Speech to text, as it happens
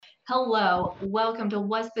Hello, welcome to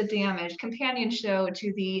What's the Damage, companion show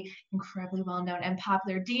to the incredibly well-known and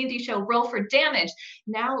popular D&D show Roll for Damage,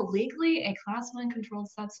 now legally a Class 1 controlled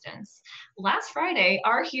substance. Last Friday,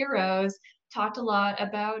 our heroes talked a lot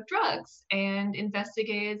about drugs and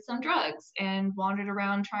investigated some drugs and wandered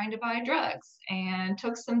around trying to buy drugs and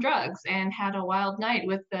took some drugs and had a wild night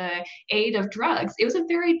with the aid of drugs. It was a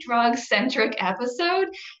very drug-centric episode.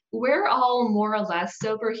 We're all more or less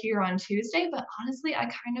sober here on Tuesday, but honestly, I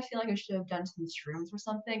kind of feel like I should have done some shrooms or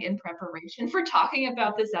something in preparation for talking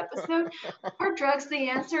about this episode. Are drugs the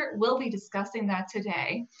answer? We'll be discussing that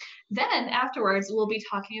today. Then afterwards, we'll be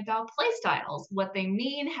talking about play styles, what they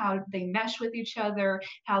mean, how they mesh with each other,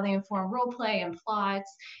 how they inform roleplay and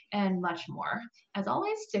plots, and much more. As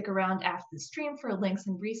always, stick around after the stream for links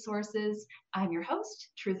and resources. I'm your host,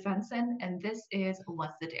 Truth Benson, and this is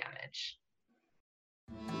What's the Damage?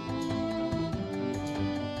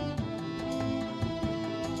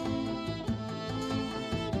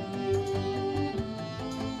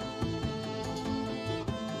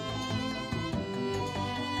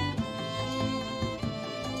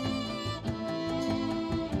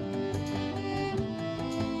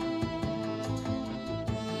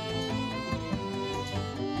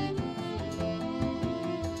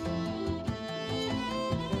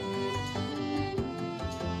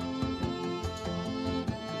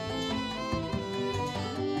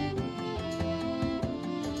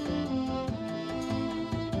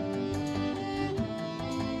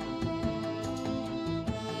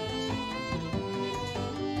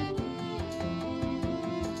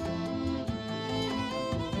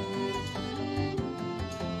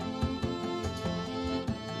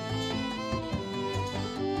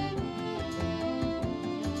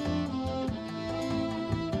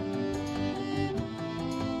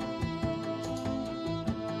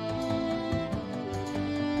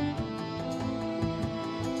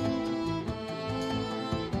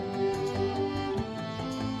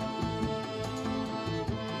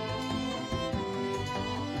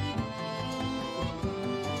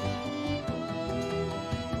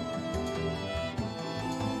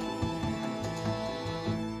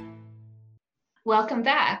 Welcome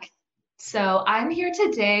back. So I'm here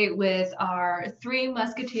today with our three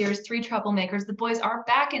musketeers, three troublemakers. The boys are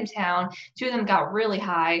back in town. Two of them got really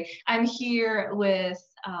high. I'm here with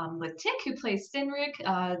Tick, who plays Sinric,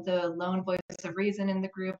 the lone voice of reason in the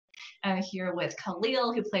group. I'm here with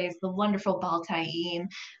Khalil, who plays the wonderful Baltaim.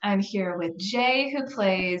 I'm here with Jay, who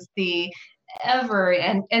plays the ever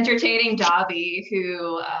entertaining Dobby,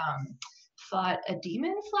 who fought a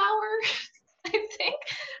demon flower. I think.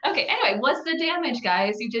 Okay, anyway, what's the damage,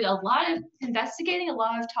 guys? You did a lot of investigating, a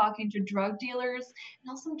lot of talking to drug dealers,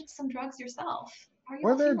 and also some drugs yourself. How are you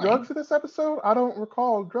Were all there feeling? drugs in this episode? I don't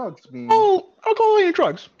recall drugs being. Oh, alcohol and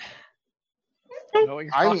drugs.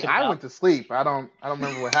 I went to sleep. I don't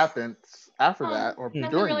remember what happened after that or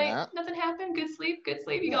Nothing during really, that. Nothing happened. Good sleep.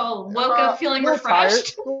 You all woke up feeling a little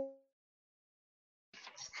refreshed. Tired.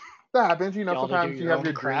 That happens, Y'all to sometimes do you your have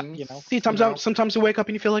your own crap, dreams. See, sometimes you wake up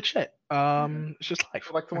and you feel like shit. It's just life.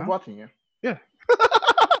 Like someone's watching you. Yeah.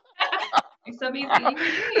 Some easy.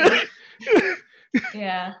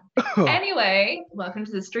 Yeah. Anyway, welcome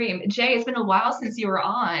to the stream. Jay, it's been a while since you were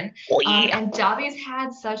on. And Dobby's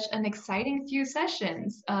had such an exciting few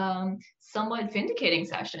sessions, somewhat vindicating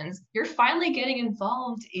sessions. You're finally getting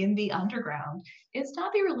involved in the underground. Is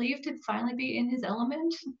Dobby relieved to finally be in his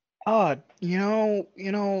element? Dobby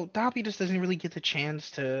just doesn't really get the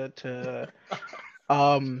chance to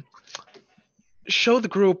show the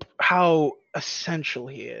group how essential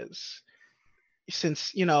he is.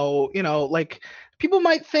 Since like people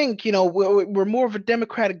might think we're more of a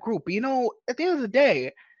democratic group, but at the end of the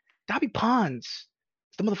day, Dobby Pons is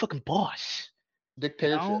the motherfucking boss.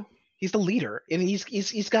 Dictatorship. He's the leader, and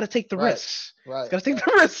he's got to take the risks. Right. He's got to take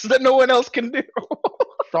the risks that no one else can do.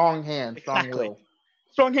 Strong hands, strong will.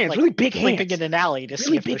 Strong hands, like really big hands. Sleeping in an alley to really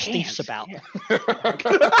see if there's thieves about.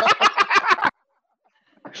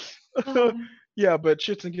 Yeah, but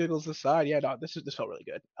shits and giggles aside, this felt really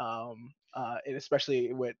good. And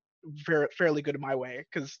especially went fairly good in my way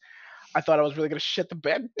because I thought I was really gonna shit the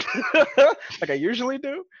bed like I usually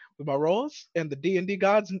do with my rolls, and the D&D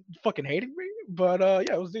gods fucking hating me. But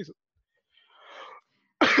it was decent.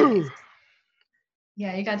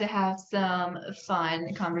 Yeah, you got to have some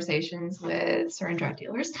fun conversations with certain drug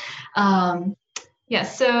dealers. Yeah,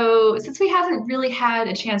 so since we haven't really had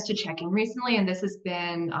a chance to check in recently, and this has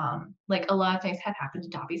been like a lot of things have happened to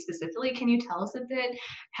Dobby specifically, can you tell us a bit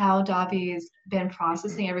how Dobby's been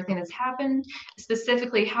processing everything that's happened,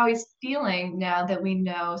 specifically how he's feeling now that we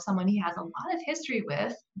know someone he has a lot of history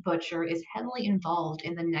with, Butcher, is heavily involved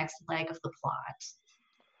in the next leg of the plot?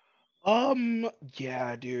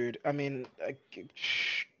 Yeah, dude. I mean, you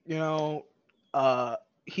know, uh,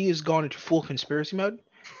 he has gone into full conspiracy mode,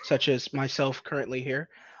 such as myself currently here.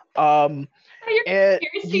 Um, Oh, your and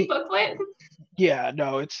conspiracy booklet. yeah,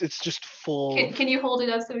 no, it's just full. Can you hold it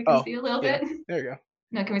up so we can Oh, see a little yeah. bit? There you go.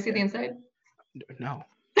 No, can we see the Yeah. inside? No,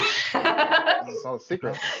 It's all a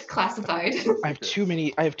secret. Classified. I have too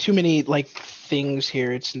many. I have too many like things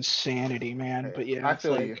here. It's insanity, man. But yeah, I it's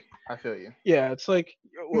feel you. like, I feel you. yeah, it's like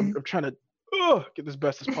I'm trying to get as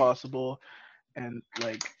best as possible, and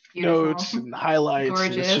like Beautiful. notes and highlights,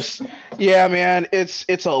 and it's Gorgeous. just, yeah, man,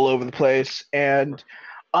 it's all over the place, and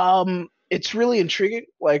it's really intriguing.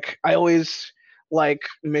 Like I always like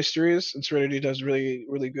mysteries, and Serenity does really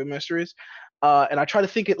really good mysteries, and I try to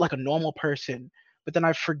think it like a normal person, but then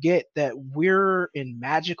I forget that we're in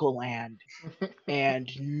magical land and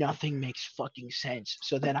nothing makes fucking sense.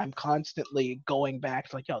 So then I'm constantly going back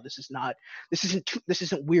to like, yo, this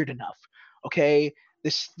isn't weird enough. Okay,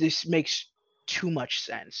 this makes too much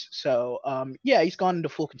sense. So yeah, he's gone into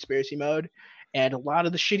full conspiracy mode, and a lot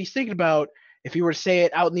of the shit he's thinking about, if he were to say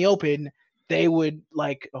it out in the open, they would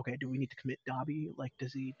like, okay, do we need to commit Dobby? Like,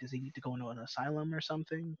 does he need to go into an asylum or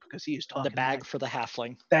something? Because he is The talking bag for the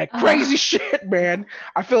halfling. that crazy shit, man.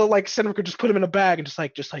 I feel like Cinema could just put him in a bag and just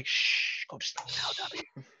like shh, go to sleep now,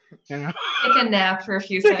 Dobby. You know, Take a nap for a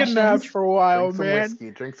few take a sessions. nap for a while, Drink some man.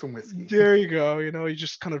 whiskey. Drink some whiskey. There you go. You know, he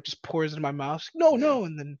just kind of just pours it in my mouth. No, no,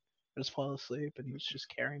 and then I just fall asleep, and he's just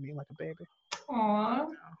carrying me like a baby. Aw.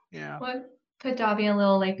 Yeah, What? Put Dobby in a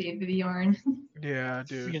little like baby Bjorn. yeah, You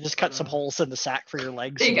dude. can just cut But, some holes in the sack for your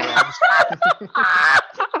legs. There you and go. your arms.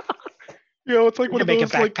 you know, it's like You one can of make a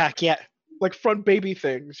those backpack, yeah. like front baby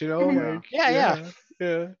things. You know, Mhm. like Yeah, yeah.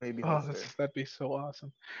 yeah. Maybe Oh, holster. that'd be so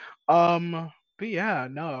awesome. But yeah,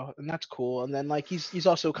 no, and that's cool. And then like he's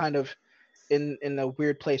also kind of in a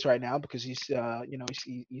weird place right now because he's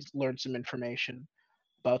he's learned some information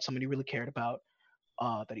about someone he really cared about,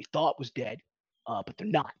 that he thought was dead, but they're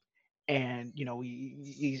not. And you know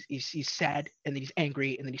he's sad, and then he's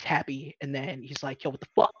angry, and then he's happy, and then he's like, yo, what the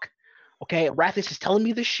fuck? Okay, Arathis is telling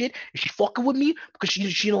me this shit. Is she fucking with me because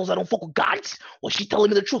she knows I don't fuck with gods, or she's telling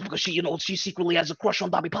me the truth because she secretly has a crush on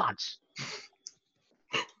Dobby Pons?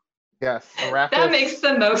 Yes, Arrakis. That makes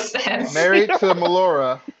the most sense. Married to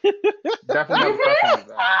Melora. Definitely have a crush on you,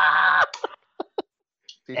 though.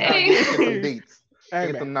 She's trying to get some deets. Hey,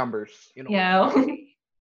 Get man, some numbers. you know, Yeah.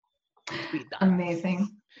 speed dial. Amazing.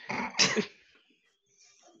 Dobby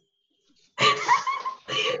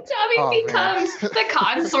Oh, man. becomes the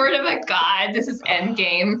consort of a god. This is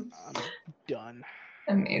endgame. I'm done.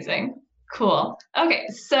 Amazing. Cool. Okay,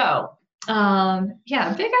 so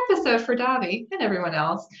yeah, big episode for Dobby and everyone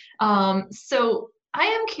else. So I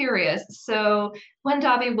am curious. So when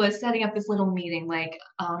Dobby was setting up this little meeting, like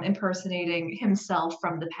impersonating himself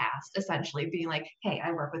from the past, essentially being like, "Hey,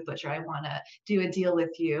 I work with Butcher. I want to do a deal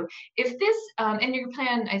with you." If this and your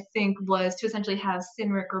plan, I think, was to essentially have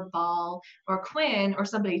Cynric or Ball or Quinn or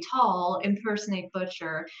somebody tall impersonate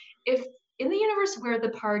Butcher. If in the universe where the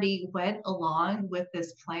party went along with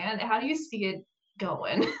this plan, how do you see it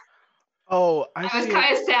going? Oh, I I was see it.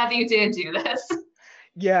 kind of sad that you didn't do this.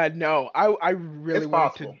 Yeah, no, I really It's wanted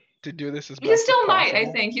possible. to do this as You best as still might, I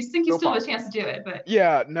possible. think. You think you Still still have a possible. chance to do it, but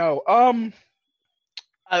Yeah, no.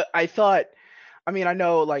 I thought, I mean, I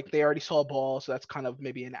know like they already saw Ball, so that's kind of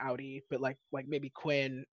maybe an outie, but like maybe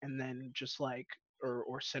Quinn, and then just like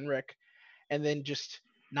or Cynric, and then just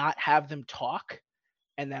not have them talk,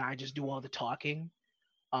 and then I just do all the talking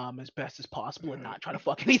as best as possible and not try to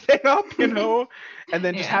fuck anything up, you know, and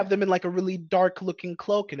then just yeah. have them in like a really dark looking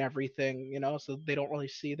cloak and everything, you know, so they don't really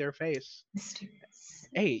see their face. Mysterious.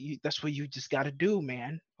 Hey, that's what you just got to do,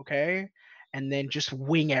 man. Okay, and then just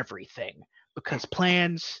wing everything because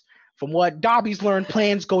plans, from what Dobby's learned,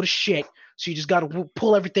 plans go to shit. So you just got to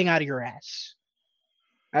pull everything out of your ass.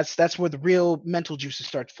 That's where the real mental juices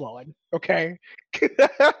start flowing. Okay.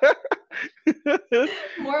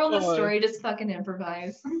 Moral of the Uh, story, just fucking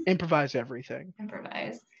improvise. improvise everything.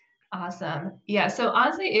 Improvise. Awesome. Yeah, so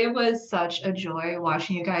honestly, it was such a joy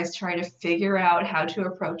watching you guys try to figure out how to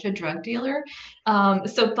approach a drug dealer.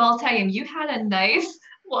 So Baltayan, you had a nice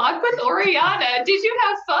walk with Oriana. Did you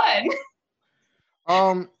have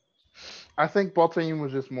fun? I think Baltanian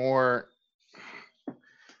was just more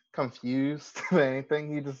confused than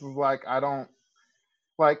anything. He just was like, I don't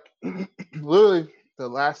like literally the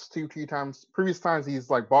last two times, previous times he's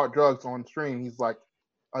like bought drugs on stream. He's like,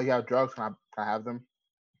 oh, you have drugs? Can I have them?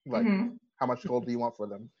 Like, Mhm. how much gold do you want for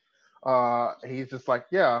them? He's just like,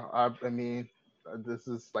 yeah, I mean, this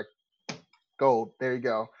is like gold. There you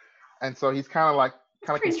go. And so he's kind of like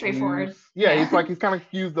kind of Pretty straightforward. confused. Yeah, Yeah. he's kind of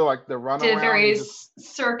confused the runaround. Did a very He just,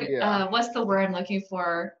 what's the word I'm looking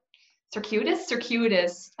for?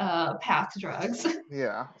 Circuitous path to drugs.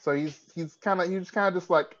 yeah. So he's just kind of just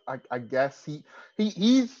like I guess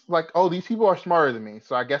he's like, oh, these people are smarter than me,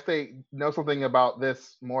 so I guess they know something about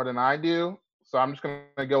this more than I do. So I'm just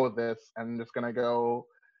gonna go with this, and I'm just gonna go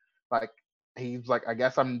like he's like, I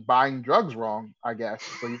guess I'm buying drugs wrong, I guess.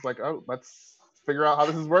 So he's like, oh, let's figure out how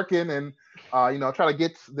this is working, and try to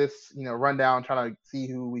get this rundown, try to see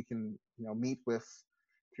who we can meet with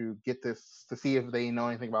to get this, to see if they know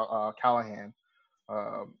anything about Callahan.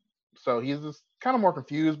 So he's just kind of more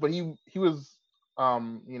confused, but he was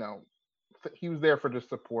he was there for just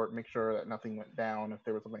support, make sure that nothing went down. If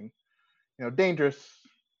there was something dangerous,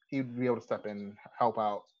 he'd be able to step in, help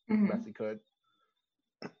out best he could.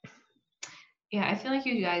 Yeah, I feel like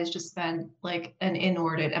you guys just spent like an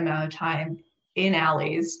inordinate amount of time in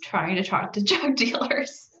alleys trying to talk to drug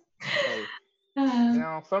dealers. Hey,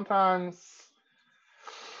 sometimes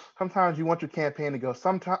you want your campaign to go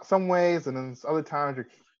some ways, and then other times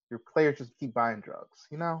your players just keep buying drugs.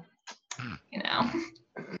 Good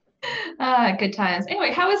times.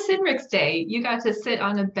 Anyway, how was Cynric's day? You got to sit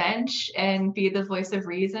on a bench and be the voice of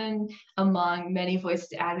reason among many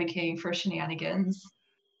voices advocating for shenanigans.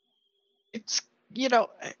 It's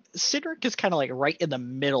Cynric is kind of like right in the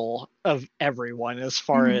middle of everyone as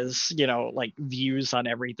far as like views on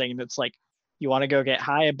everything. It's like, you want to go get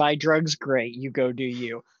high and buy drugs, great, you go do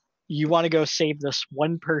you. You want to go save this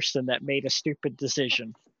one person that made a stupid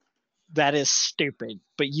decision, that is stupid,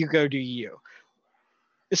 but you go do you.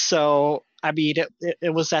 So I mean,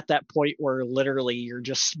 it was at that point where literally you're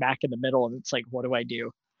just smack in the middle, and it's like, what do I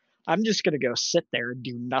do? I'm just gonna go sit there and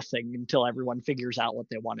do nothing until everyone figures out what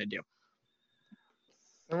they want to do.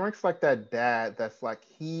 Cynric's like that dad that's like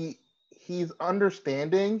he's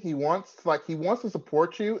understanding. He wants to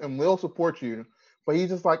support you and will support you, but he's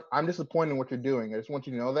just like, I'm disappointed in what you're doing. I just want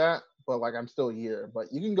you to know that, but like, I'm still here.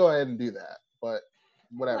 But you can go ahead and do that. But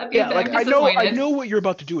whatever. Yeah, like I know what you're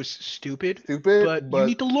about to do is stupid, but you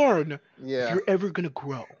need to learn if you're ever gonna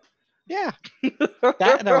grow. Yeah.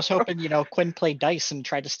 That, and I was hoping, Quinn played dice and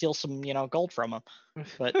tried to steal some, gold from him.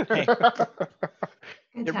 But hey.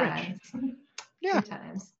 Good times. Yeah. Good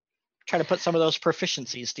times. Try to put some of those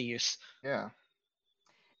proficiencies to use. Yeah.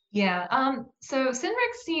 Yeah. So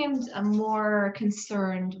Cynric seemed more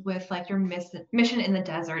concerned with like your mission in the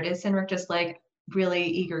desert. Is Cynric just like really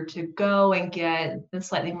eager to go and get the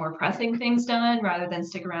slightly more pressing things done rather than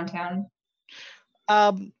stick around town?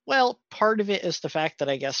 Well, part of it is the fact that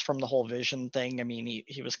I guess from the whole vision thing, I mean,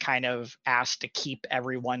 he was kind of asked to keep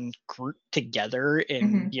everyone grouped together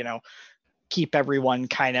and, keep everyone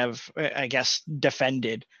kind of, I guess,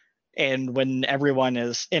 defended. And when everyone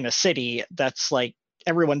is in a city, that's like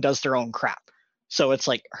everyone does their own crap. So it's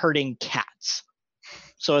like herding cats.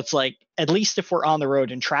 So it's like, at least if we're on the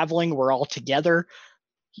road and traveling, we're all together,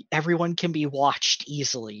 everyone can be watched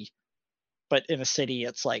easily. But in a city,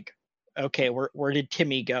 it's like, okay, where did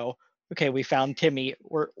Timmy go? Okay, we found Timmy.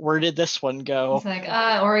 Where did this one go? It's like,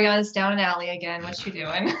 Orion's down an alley again. What's she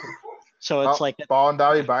doing? So it's like Ball and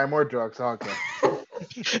Dolly buy more drugs. Okay.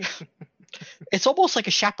 It's almost like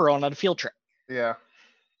a chaperone on a field trip. Yeah.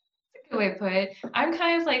 Good way to put it. I'm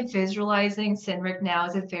kind of like visualizing Cynric now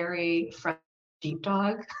as a very friendly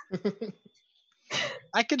sheepdog.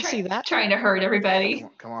 I can see that. Trying to hurt everybody.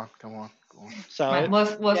 Come on. So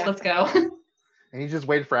let's go. And he's just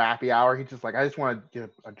waiting for happy hour. He's just like, I just want to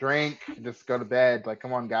get a drink, just go to bed. Like,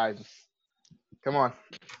 come on, guys, come on.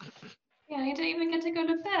 Yeah, he didn't even get to go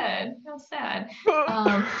to bed. How sad.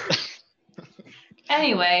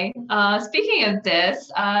 Anyway, speaking of this,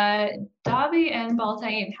 Dobby and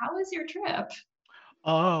Baltaim, how was your trip?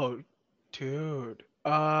 Oh, dude.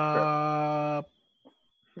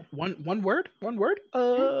 One word?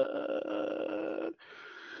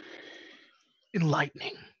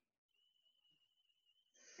 Enlightening.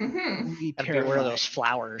 Beware of those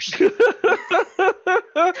flowers.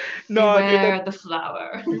 No, beware the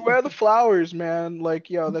flower. Beware the flowers, man. Like,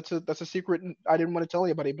 that's a secret I didn't want to tell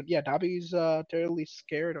anybody, but yeah, Dobby's terribly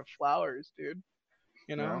scared of flowers, dude.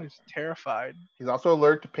 He's terrified. He's also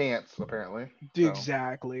allergic to pants, apparently. So.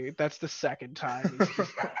 Exactly. That's the second time he's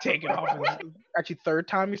just taken off. Actually, third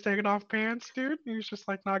time he's taken off pants, dude. He's just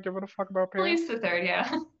like not giving a fuck about pants. At least the third,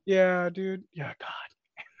 yeah. Yeah, dude. Yeah, God.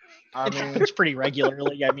 It happens pretty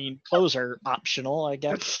regularly. I mean, clothes are optional, I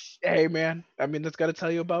guess. Hey, man. I mean, that's got to tell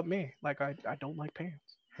you about me. Like, I don't like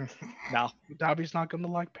pants. No. Dobby's not going to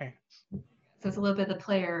like pants. So it's a little bit of the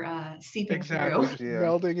player seeping through. Just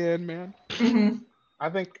melding in, man. Mm-hmm. I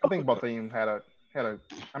think Baltaim had a.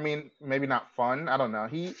 I mean, maybe not fun. I don't know.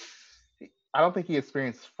 I don't think he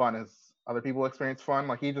experienced fun as other people experience fun.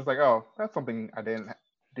 Like he just like, oh, that's something I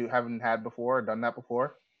haven't had before, or done that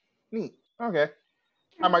before. Neat. Okay.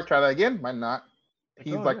 I might try that again. Might not.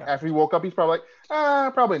 He's oh, like, yeah. after he woke up, he's probably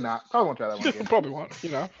like, probably not. Probably won't try that one again. Probably won't,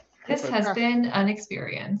 This But, has been an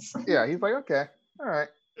experience. Yeah, he's like, okay, all right.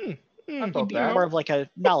 I mm, felt He'd be that. more of like a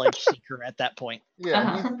knowledge seeker at that point. Yeah,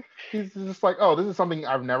 Uh-huh. he's just like, oh, this is something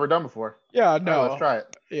I've never done before. yeah, All right, no. let's try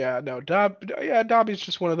it. Yeah, no, Dobby's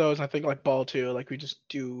just one of those. I think like Ball too. Like we just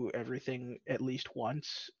do everything at least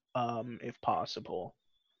once, if possible.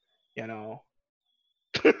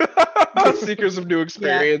 Seekers of new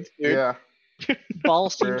experience, dude. Yeah. Ball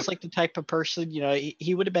Sure. seems like the type of person,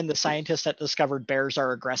 he would have been the scientist that discovered bears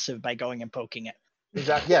are aggressive by going and poking it.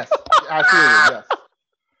 Exactly. Yes. Absolutely. Yes.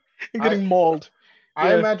 And getting mauled. I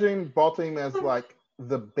Yeah. imagine Baltimore as like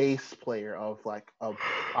the bass player of like a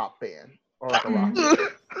pop band or like a rock band.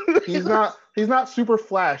 He's not super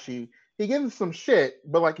flashy. He gives some shit,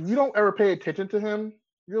 but like if you don't ever pay attention to him,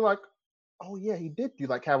 you're like, oh yeah, he did do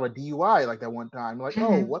like have a DUI like that one time. You're like,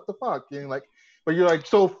 oh, Mhm. what the fuck? And like, but you're like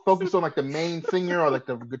so focused on like the main singer or like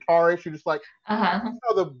the guitarist, you're just like, Uh-huh.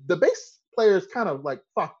 oh, the bass player is kind of like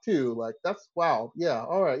fuck too. Like that's wow, yeah,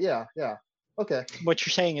 all right, yeah, okay, What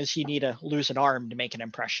you're saying is you need to lose an arm to make an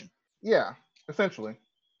impression. yeah, essentially.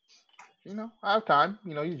 I have time.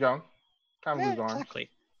 He's young. Time to Yeah, lose arms. exactly.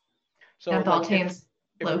 So And ball like, teams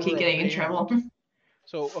if low we key were a getting in band- trouble.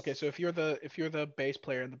 So okay, so if you're the bass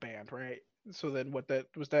player in the band, right? So then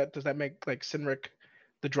does that make like Sinric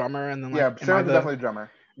the drummer and then like Yeah, am I Sarah's the definitely a drummer.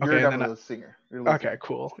 You're Okay, and then definitely the singer. You're the lead okay,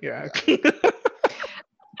 cool, yeah.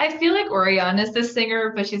 I feel like Orion is the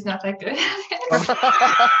singer, but she's not that good at it.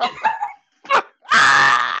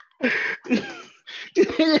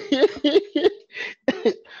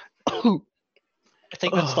 I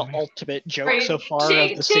think that's the Oh, man. ultimate joke Right. so far of the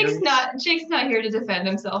Jake's series. Jake's not here to defend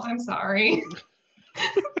himself. I'm sorry.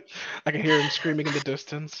 I can hear him screaming in the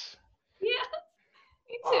distance. Yeah,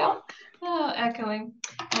 me too. Oh, echoing.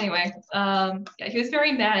 Anyway, yeah, he was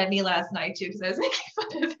very mad at me last night too because I was making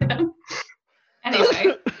fun of him.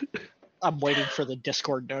 Anyway, I'm waiting for the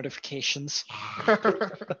Discord notifications.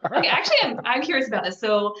 okay, actually, I'm curious about this.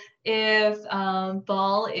 So, if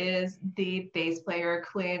Ball is the bass player,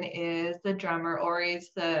 Quinn is the drummer,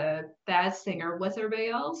 Ori's the bad singer, what's everybody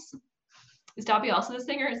else? Is Dobby also the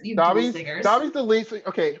singer? You have dual singers. Dobby's the lead.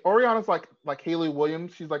 Okay, Oriana's like Haley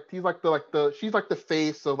Williams. She's like she's like the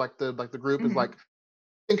face of like the group is Mhm. like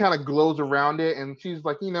and kind of glows around it, and she's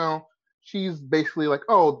like she's basically like,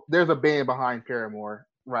 oh, there's a band behind Paramore,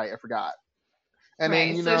 right? I forgot. And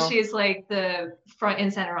right, then so she's like the front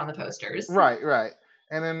and center on the posters. right,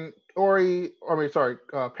 and then Perry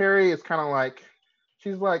is kind of like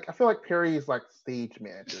she's like I feel like Perry is like stage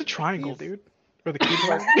manager. It's the triangle, She's- dude. Or the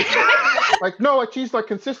keyboard. Like no, like she's like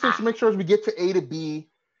consistent to make sure we get to A to B.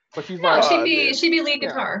 But she's No, like, she'd be lead Yeah.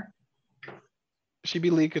 guitar. She'd be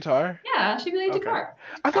lead guitar. Yeah, she'd be lead Okay. guitar.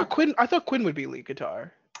 I thought Quinn would be lead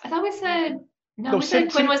guitar. I thought we said No, we said Sin-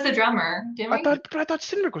 Quinn was the drummer, didn't we? I thought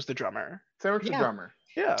Cindric was the drummer. Sarah's the Yeah. drummer.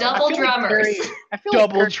 Yeah. Double I feel like drummers. I feel like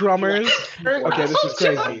Double Perry- drummers. Perry- Okay, this is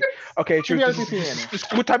Double crazy. Okay, truth. Yeah, This this is is,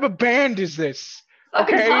 this, what type of band is this?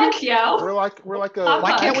 Fucking Okay. punk, yo. We're like a. Pop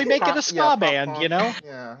Why can't we make it a pop- ska pop band, punk. you know?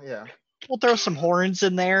 Yeah. We'll throw some horns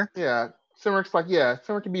in there. Yeah. Simric's like,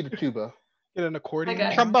 Simric can be the tuba. Get an accordion.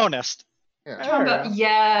 Okay. Trombonist. Yeah. Trombone.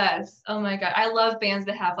 Yes. Oh my god. I love bands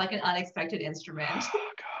that have like an unexpected instrument.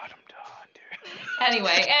 Oh God, I'm done, dude.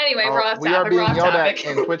 Anyway, Oh, we're off we are topic. being We're off yelled topic.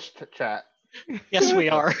 at in Twitch chat. Yes, we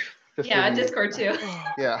are. Just Yeah, for the- Discord too.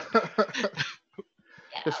 Yeah.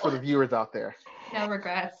 Just for the viewers out there. No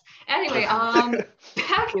regrets. Anyway,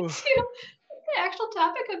 back to the actual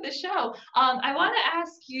topic of the show. I want to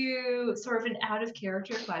ask you sort of an out of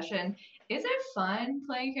character question. Is it fun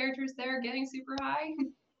playing characters that are getting super high?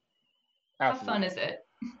 How fun Absolutely. is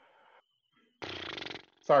it?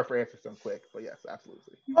 Sorry for answering so quick, but yes,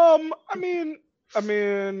 absolutely. I mean,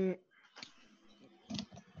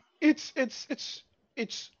 it's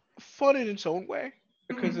fun in its own way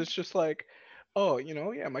because it's just like, oh,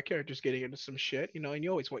 yeah, my character's getting into some shit, and you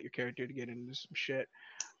always want your character to get into some shit,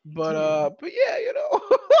 but yeah,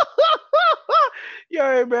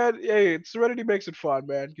 yeah, man, hey, Serenity makes it fun,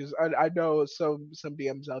 man, because I know some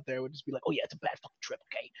DMs out there would just be like, oh yeah, it's a bad fucking trip,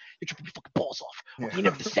 okay, you're tripping your fucking balls off, Yeah. you're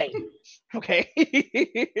never the same, okay,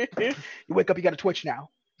 you wake up, you got a Twitch now.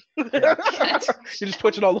 Yeah. You're just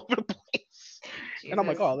twitching all over the place. And I'm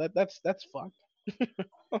like, Jesus. oh, that's fun.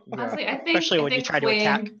 Honestly, I think Especially I when you think try to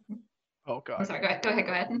attack. Quinn- Oh I'm god. sorry. Go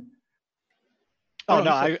ahead. Oh, Oh,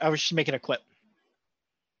 no, you I was just making a quip.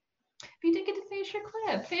 You didn't get to finish your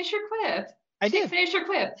clip. Finish your quip. I Jake, did. finish your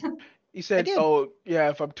quip. He said, did. "Oh yeah,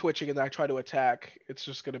 if I'm twitching and I try to attack, it's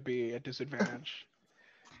just gonna be a disadvantage."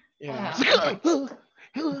 You know.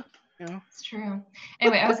 You know. It's true.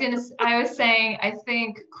 Anyway, I was saying, I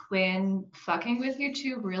think Quinn fucking with you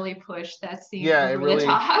two really pushed that scene Yeah, it over really- the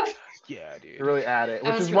top. Yeah, It dude. really added, That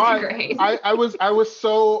which was is really why great. I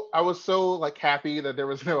was so like happy that there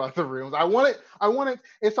was no other rooms. I wanted.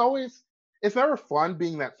 It's never fun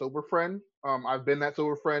being that sober friend. I've been that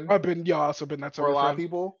sober friend I've also been that for a sort of lot friend. of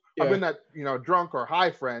people. Yeah. I've been that drunk or high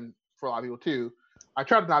friend for a lot of people too. I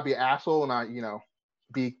try to not be an asshole and I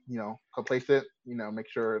be complacent. Make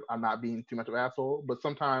sure I'm not being too much of an asshole. But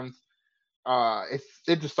sometimes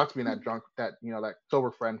it just sucks being that drunk, that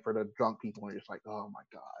sober friend for the drunk people, and you're just like, oh my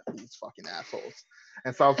god, these fucking assholes.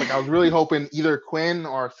 And so I was really hoping either Quinn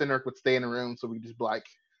or Cynric would stay in the room so we could just be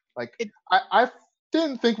I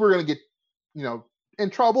didn't think we were gonna get in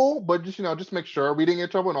trouble, but just make sure we didn't get in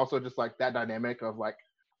trouble, and also just like that dynamic of like,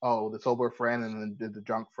 oh, the sober friend and then the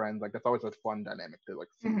drunk friend, like that's always a fun dynamic to like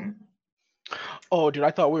see. Mm-hmm. Oh, dude,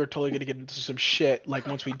 I thought we were totally gonna get into some shit like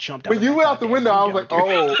once we jumped out. When you went out the window, I was like, dude.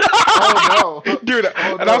 oh no, dude. Oh,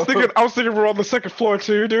 and no. I was thinking we're on the second floor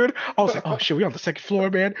too, dude. I was like, oh shit, we on the second floor,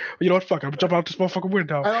 man. You know what? Fuck, I'm jumping out this motherfucking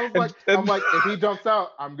window. And I was I'm like, if he jumps out,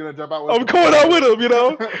 I'm gonna jump out with I'm him. going out with him, you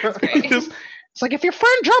know. Great. It's like if your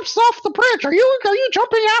friend jumps off the bridge, are you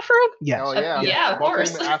jumping after him? Yes. Hell yeah. Yeah, of Both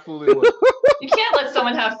course. them absolutely would. You can't let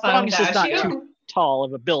someone have As fun long as it's without not you. too tall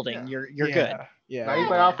of a building, Yeah. you're good. Yeah. No, he's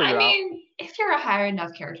like, I'll figure I it out. mean, if you're a higher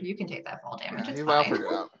enough character, you can take that fall damage. Yeah, It's he's like, I'll fine. figure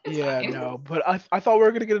it out. It's Yeah, fine. no, but I thought we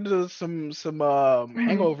were gonna get into some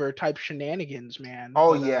hangover type shenanigans, man.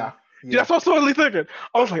 Oh but, yeah. Dude, that's what I was totally thinking.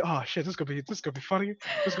 I was like, oh shit, this is gonna be funny.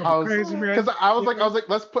 This is gonna be crazy, man. Because I was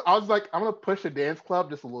like, I'm gonna push the dance club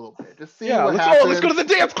just a little bit. Just see Yeah, what let's happens. go to the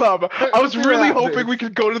dance club. I was See what really happens. hoping we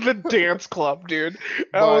could go to the dance club, dude.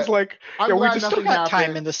 And I was But like, I'm yeah, we glad just nothing Still got time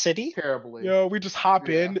happened in the city. terribly. we just hop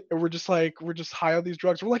Yeah. in and we're just high on these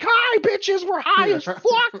drugs. We're like, hi bitches, we're high as fuck.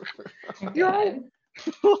 Oh, Yo. God.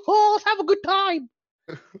 Let's have a good time.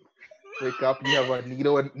 Wake up, you have a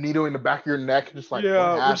needle in the back of your neck, just like,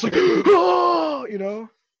 yeah, what we're just like, happened? oh,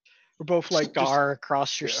 we're both like Scar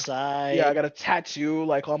across your yeah. side. yeah, I got a tattoo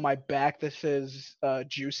like on my back that says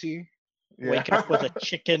juicy. Waking up with a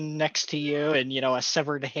chicken next to you and a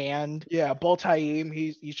severed hand. Yeah, Boltaim,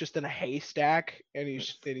 he's just in a haystack and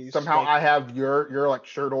he's Somehow like, I have your like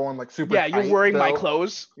shirt on, like super. yeah, you're tight wearing my still.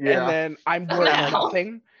 clothes, Yeah. and then I'm What wearing the hell?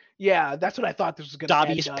 nothing. Yeah, that's what I thought this was gonna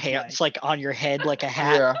Dobby's end up pants like. like on your head like a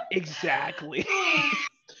hat. Yeah. Exactly.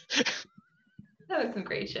 That was some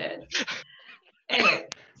great shit. Anyway,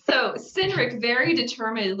 so Cynric very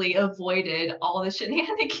determinedly avoided all the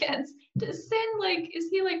shenanigans. Does Sin is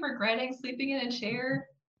he regretting sleeping in a chair?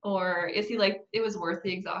 Or is he it was worth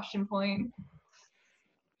the exhaustion point?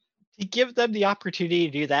 To give them the opportunity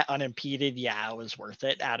to do that unimpeded, yeah, it was worth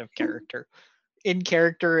it out of character. In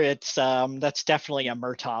character, it's that's definitely a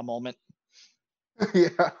Murtaugh moment. Yeah.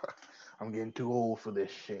 I'm getting too old for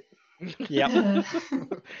this shit. Yep.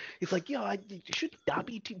 He's like, yo, should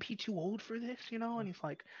Dobby be too old for this, And he's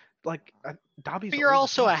like Dobby's. But you're old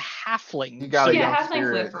also as a fuck. halfling. You got so a Yeah, young halflings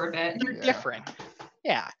spirit. live for a bit. you're Yeah. different.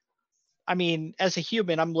 Yeah. I mean, as a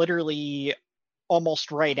human, I'm literally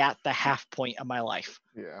almost right at the half point of my life.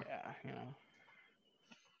 Yeah.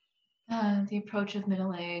 Yeah, The approach of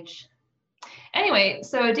middle age. Anyway,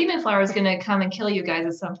 so Demon Flower is going to come and kill you guys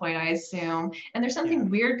at some point, I assume. And there's something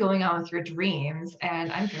weird going on with your dreams.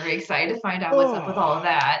 And I'm very excited to find out what's up with all of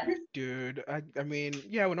that. Dude, I mean,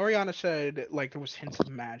 yeah, when Oriana said like there was hints of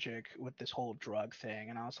magic with this whole drug thing,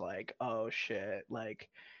 and I was like, oh shit, like,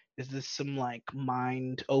 is this some like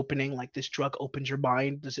mind opening? Like this drug opens your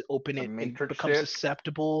mind? Does it open The it and Matrix becomes shit?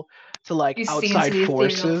 susceptible to like You see into outside the ethereal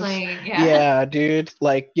forces? plane. Yeah. Yeah, dude,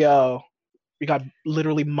 like, yo, we got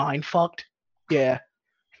literally mind fucked. Yeah.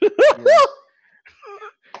 Yeah.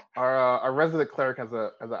 Our resident cleric has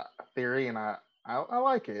a theory, and I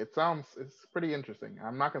like it. It's pretty interesting.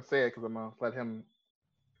 I'm not gonna say it because I'm gonna let him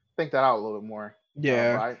think that out a little bit more.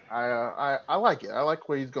 Yeah. But I like it. I like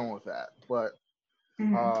where he's going with that. But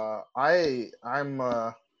Mhm.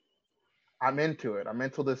 I'm into it. I'm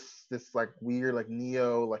into this like weird like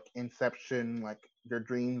Neo like Inception, like your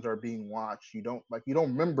dreams are being watched. You don't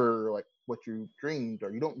remember like what you dreamed,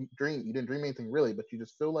 or you didn't dream anything really, but you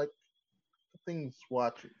just feel like something's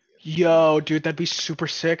watching you. Yo, dude, that'd be super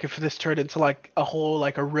sick if this turned into like a whole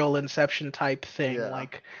like a real Inception type thing. Yeah.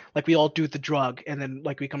 Like we all do the drug and then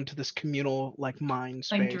like we come to this communal like mind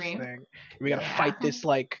Like space dream. thing. And we gotta Yeah. fight this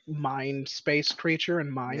like mind space creature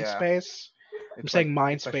in mind Yeah. space. I'm It's saying like-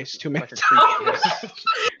 mind it's like- space too it's many like a times.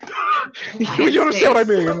 creature. You understand what I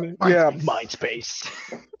mean? Mind Yeah, space. mind space.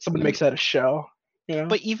 Someone makes that a show. Yeah.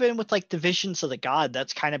 But even with like the visions of the god,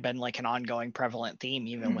 that's kind of been like an ongoing prevalent theme,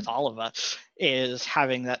 even with all of us, is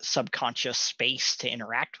having that subconscious space to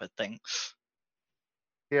interact with things.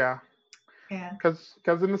 Yeah, Yeah. because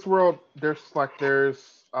in this world, there's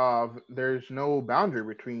no boundary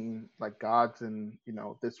between like gods and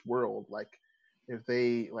this world. Like if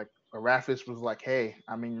they like Arafis was like, hey,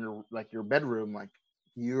 I'm in your bedroom, like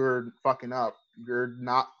you're fucking up. You're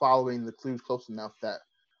not following the clues close enough that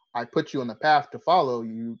I put you on the path to follow.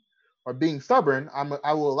 You are being stubborn.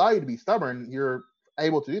 I will allow you to be stubborn. You're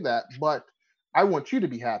able to do that, but I want you to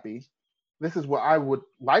be happy. This is what I would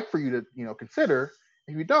like for you to consider.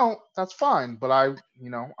 If you don't, that's fine. But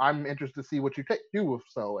I'm interested to see what you do with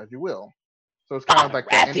so as you will. So it's kind of like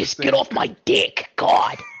that Rathis, interesting. get off my dick,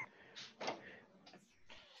 God.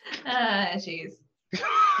 Jeez.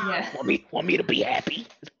 Yeah. Want me to be happy?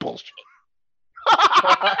 It's bullshit.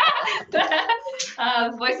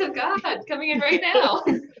 Voice of God coming in right now.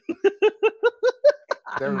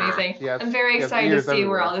 Amazing. I'm very excited to see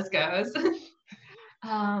where all this goes.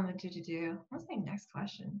 What's my next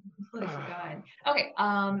question? I completely forgot. Okay.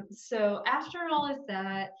 So after all of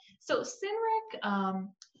that, so Cynric,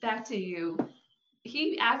 back to you.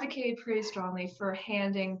 He advocated pretty strongly for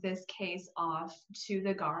handing this case off to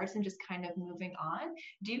the guards and just kind of moving on.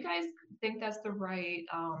 Do you guys think that's the right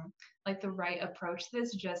approach to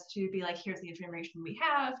this? Just to be like, here's the information we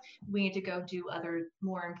have. We need to go do other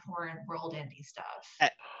more important world ending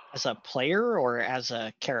stuff. As a player or as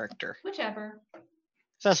a character? Whichever.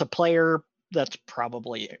 So as a player, that's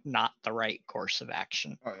probably not the right course of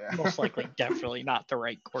action. Oh yeah. Most likely, definitely not the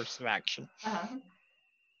right course of action.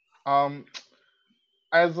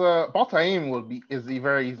 As Baltaim is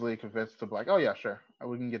very easily convinced to be like, oh yeah, sure,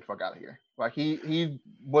 we can get the fuck out of here. Like he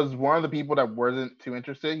was one of the people that wasn't too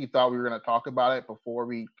interested. He thought we were gonna talk about it before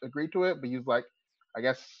we agreed to it, but he was like, I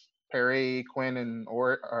guess Perry, Quinn, and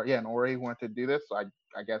Ori wanted to do this, so I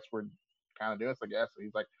guess we're kind of doing this. I guess so.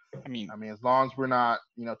 He's like, I mean, as long as we're not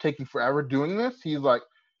taking forever doing this, he's like,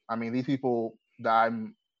 I mean, these people that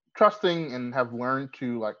I'm trusting and have learned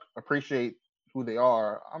to like appreciate who they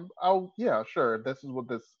are, yeah, sure, this is what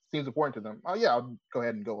this seems important to them. Oh yeah, I'll go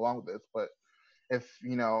ahead and go along with this. But if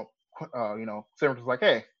Cynric was like,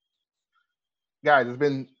 hey, guys, it's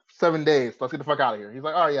been 7 days, let's get the fuck out of here. He's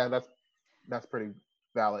like, oh yeah, that's pretty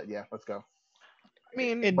valid. Yeah, let's go. I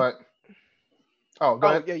mean, go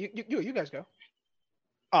ahead. Yeah, you guys go.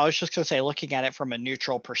 I was just gonna say, looking at it from a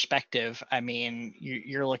neutral perspective, I mean,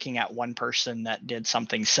 you're looking at one person that did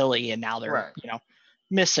something silly, and now they're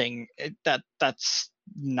missing. That's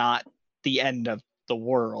not the end of the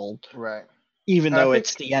world, right? Even though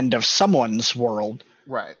it's the end of someone's world,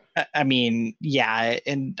 right? I mean, yeah,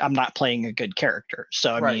 and I'm not playing a good character,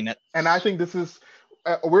 so I mean, and I think this is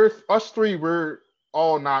we're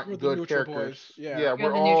all not good characters. Boys. Yeah,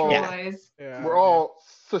 we're all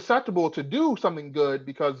susceptible to do something good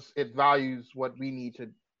because it values what we need to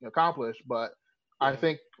accomplish. But I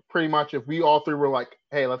think pretty much if we all three were like,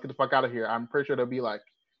 hey, let's get the fuck out of here, I'm pretty sure they'll be like,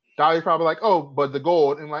 Dolly's probably like, oh, but the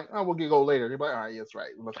gold, and like, oh, we'll get gold later. You're like, all right, yes,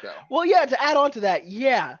 right, let's go. Well, yeah, to add on to that,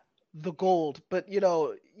 the gold, but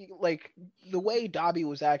like the way Dobby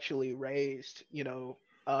was actually raised, he was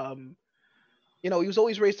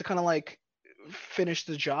always raised to kind of like finish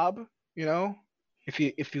the job. If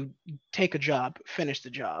you take a job, finish the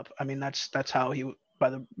job. I mean, that's how he, by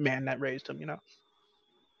the man that raised him.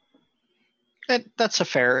 That's a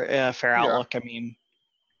fair outlook. I mean,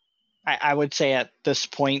 I would say at this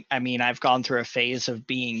point, I mean, I've gone through a phase of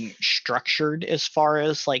being structured as far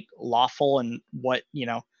as like lawful and what,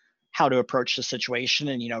 how to approach the situation.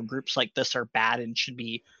 And, groups like this are bad and should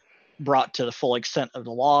be brought to the full extent of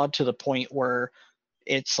the law, to the point where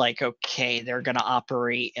it's like, okay, they're going to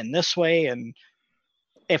operate in this way. And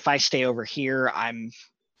if I stay over here, I'm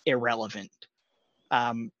irrelevant.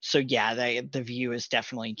 So yeah, the view has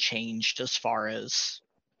definitely changed as far as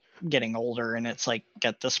getting older. And it's like,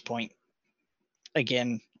 at this point,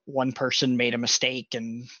 again, one person made a mistake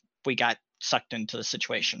and we got sucked into the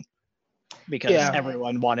situation because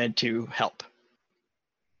everyone wanted to help.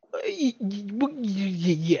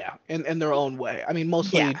 Yeah, in their own way. I mean,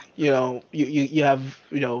 mostly, you have,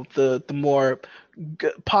 the more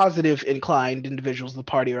positive inclined individuals of the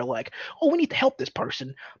party are like, oh, we need to help this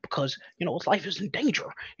person because, his life is in danger,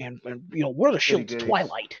 and we're the shields of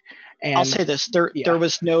Twilight. And I'll say this, there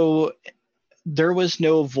was no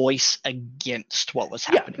voice against what was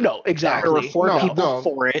happening. Yeah, no, exactly. There were 4 people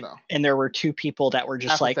for it, and there were 2 people that were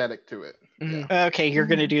just apathetic to it. Okay, you're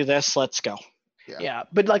going to do this, let's go. Yeah,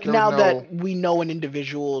 but like now that we know an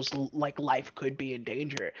individual's like life could be in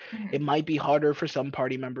danger, it might be harder for some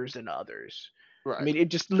party members than others. Right. I mean, it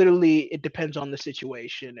just literally it depends on the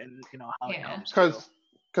situation and how it Yeah. comes to.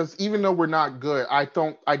 Because even though we're not good, I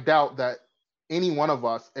doubt that any one of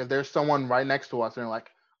us, if there's someone right next to us and they're like,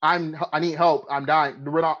 I need help, I'm dying,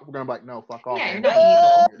 we're gonna be like, no, fuck off. Yeah, you're man.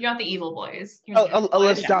 not evil. You're not the evil boys. You're the evil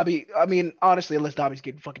Unless boys. Dobby, I mean, honestly, unless Dobby's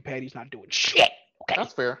getting fucking paid, he's not doing shit. Okay.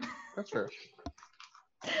 That's fair. That's fair.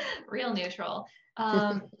 Real neutral.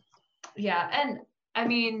 Yeah, and I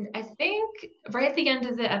mean, I think right at the end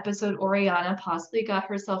of the episode, Oriana possibly got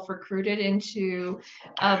herself recruited into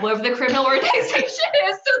whatever the criminal organization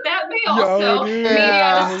is, so that may also dude. maybe have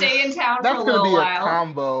Yeah. to stay in town That's for a gonna little be a while.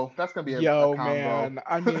 combo. That's gonna be a Yo, combo. man.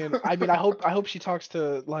 I mean, I hope she talks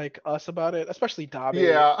to like us about it, especially Dobby.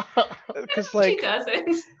 Yeah. Because She like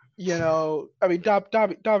doesn't. I mean,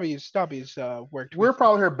 Dobby's worked. We're with,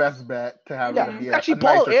 probably her best bet to have yeah. it be a Actually, a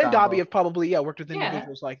Paul nicer and combo. Dobby have probably worked with Yeah.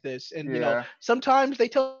 individuals like this, and Yeah. sometimes they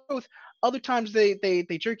tell the truth, other times they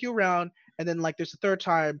jerk you around, and then like there's a third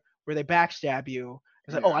time where they backstab you.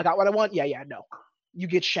 It's like, oh, I got what I want. Yeah, no, you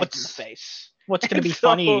get shanked in the face. What's going to be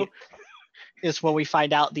funny is when we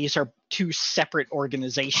find out these are two separate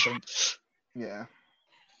organizations, Yeah.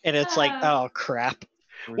 and it's like, oh crap.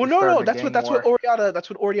 Well, no, that's what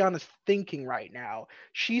Oriana's thinking right now.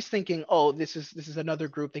 She's thinking, oh, this is another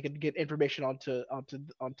group they can get information onto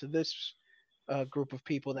this group of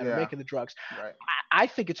people that are making the drugs. Right. I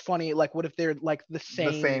think it's funny. Like, what if they're like the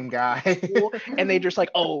same guy, people, and they just like,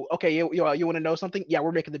 oh, okay, you want to know something? Yeah,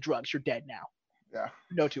 we're making the drugs. You're dead now. Yeah.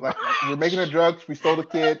 No, too Like, much. we're making the drugs. We stole the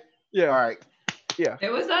kid. Yeah. All right. Yeah.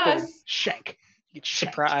 It was Boom. us. Shank. Get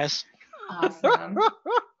shanked. Surprise. Awesome.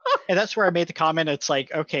 And that's where I made the comment. It's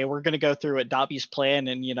like, okay, we're going to go through with Dobby's plan.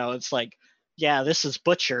 And, it's like, yeah, this is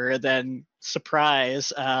Butcher. And then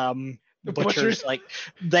surprise, the Butcher's like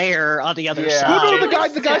there on the other Yeah. side. No, the guy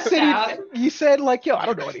Steps said out. he said like, yo, I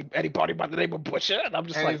don't know anybody by the name of Butcher. And I'm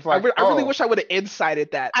just And like, he's like, I really oh. wish I would have incited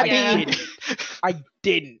that. I Yeah. mean, I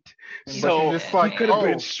didn't. But So you're just like, could have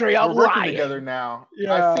been straight up we're working lying. together now.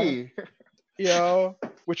 Yeah. I see.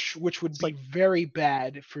 Which would be very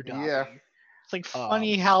bad for Dobby. Yeah. it's like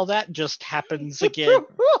funny how that just happens again.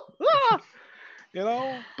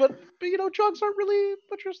 But drugs aren't really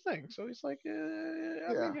Butcher's thing. So he's like,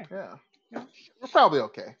 Yeah. We're probably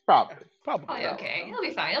okay. Probably. Probably okay. It'll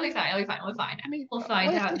be fine. We'll find out. I mean, We'll find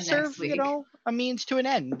what if out they next serve, week. a means to an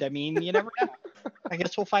end? I mean, you never know. I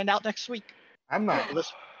guess we'll find out next week. I'm not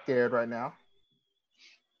scared right now.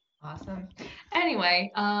 Awesome.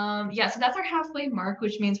 Anyway, so that's our halfway mark,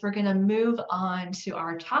 which means we're going to move on to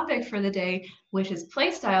our topic for the day, which is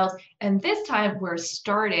playstyles. And this time we're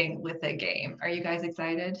starting with a game. Are you guys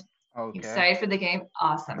excited? Okay. Excited for the game?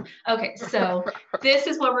 Awesome. Okay, so this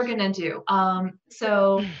is what we're going to do.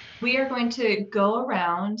 So we are going to go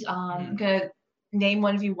around. I'm going to name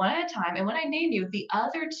one of you one at a time. And when I name you, the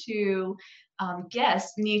other two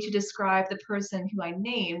guests need to describe the person who I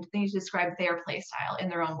named. They need to describe their play style in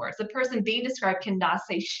their own words. The person being described cannot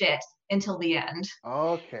say shit until the end.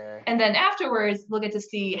 Okay. And then afterwards, we'll get to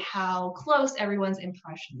see how close everyone's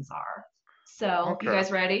impressions are. So, You guys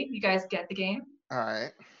ready? You guys get the game? All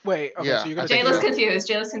right. wait. Okay, Yeah, so you're gonna. Jayla's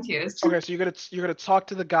confused. Okay, so you're gonna talk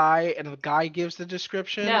to the guy, and the guy gives the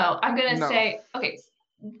description. No, I'm gonna No. say. Okay,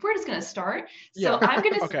 we're just gonna start. So Yeah. I'm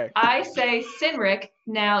gonna. Okay. I say Sinric.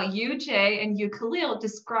 Now you, Jay, and you, Khalil,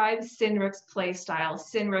 describe Sinric's play style.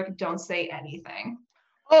 Sinric, don't say anything.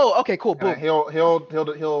 Oh, okay, cool. And Boom.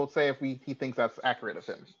 he'll say if he thinks that's accurate of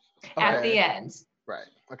him. At Okay. the end, Right.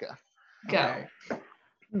 Okay. go.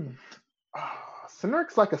 Okay.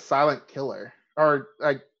 Cynric's like a silent killer, or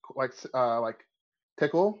like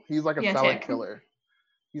Tickle. He's like a Yeah, silent Tick. killer.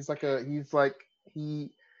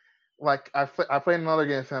 I played another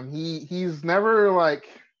game with him. He's never like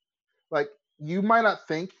you might not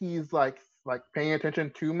think he's like paying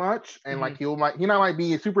attention too much, and like he might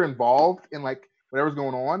be super involved in like whatever's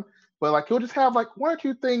going on, but like he'll just have like one or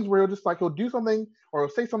two things where he'll do something or he'll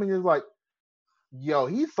say something that's like, yo,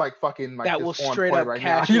 he's like fucking like That just will on straight point up right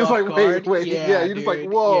now. catch You're you just off like, guard. wait, Yeah, you're just like,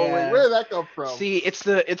 dude, whoa, yeah. wait, where did that come from? See, it's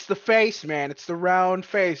the face, man. It's the round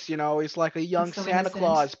face. He's like a young so Santa innocent.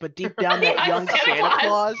 Claus, but deep down that Young young Santa Santa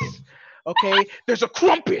Claus. Claus. Okay, there's a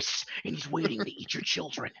Krampus, and he's waiting to eat your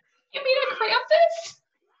children. You mean a Krampus?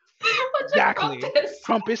 What's Exactly. a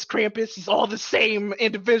Krampus? Krampus, he's all the same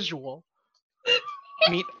individual.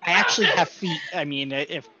 I mean, I actually have feet. I mean,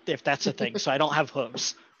 if that's a thing, so I don't have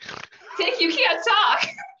hooves. Tick, you can't talk.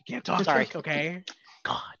 You can't talk. Sorry. Okay.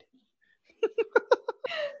 God.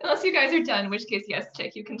 Unless you guys are done, in which case, yes,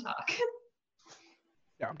 Tick, you can talk.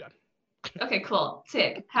 Yeah, I'm done. Okay, cool.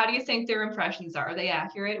 Tick, how do you think their impressions are? Are they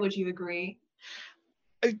accurate? Would you agree?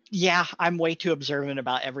 Yeah, I'm way too observant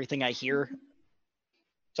about everything I hear.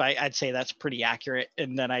 So I'd say that's pretty accurate.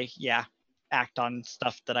 And then I act on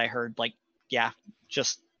stuff that I heard, like,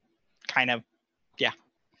 just kind of,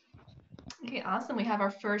 Okay, awesome. We have our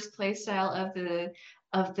first playstyle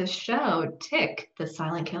of the show, Tick, the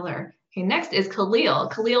silent killer. Okay, next is Khalil.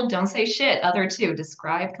 Khalil, don't say shit. Other two,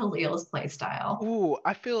 describe Khalil's playstyle. Ooh,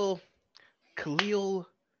 I feel Khalil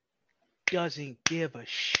doesn't give a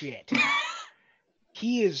shit.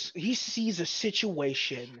 He sees a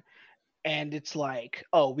situation and it's like,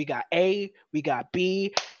 oh, we got A, we got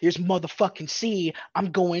B, here's motherfucking C.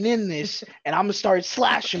 I'm going in this and I'm gonna start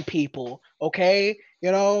slashing people. Okay,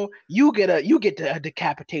 you get a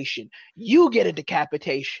decapitation. You get a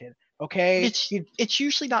decapitation. Okay, it's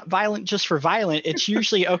usually not violent just for violent. It's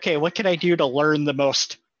usually, okay, what can I do to learn the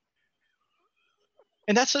most?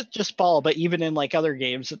 And that's not just Ball, but even in like other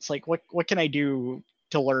games, it's like, what can I do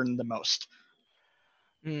to learn the most?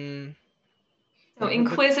 So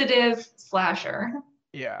inquisitive slasher.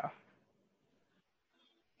 Yeah.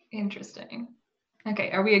 Interesting.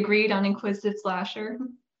 Okay, are we agreed on inquisitive slasher?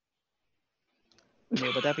 I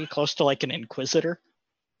mean, would that be close to like an inquisitor?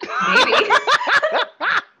 Maybe.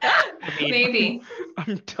 I mean, Maybe.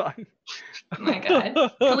 I'm done. Oh my God.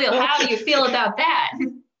 Khalil, how do you feel about that?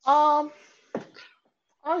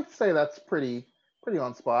 I'd say that's pretty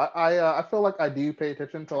on spot. I feel like I do pay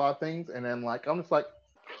attention to a lot of things, and then like I'm just like,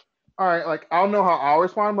 all right, like I don't know how I'll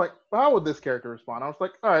respond. I'm like, well, how would this character respond? I was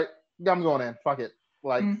like, all right, yeah, I'm going in. Fuck it.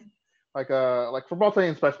 Like for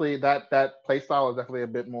Baltane especially, that play style is definitely a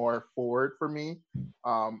bit more forward for me,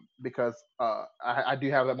 because I do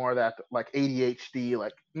have that more of that like ADHD.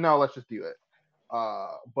 Like, no, let's just do it.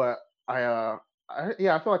 But I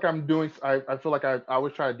feel like I'm doing. I feel like I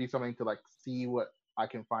always try to do something to like see what I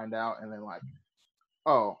can find out, and then like,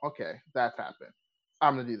 oh, okay, that's happened.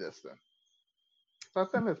 I'm gonna do this then. So I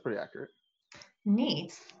think that's pretty accurate.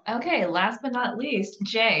 Neat. Okay, last but not least,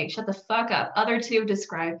 Jay. Shut the fuck up. Other two,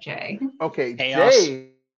 describe Jay. Okay, Chaos.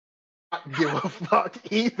 Jay. Not give a fuck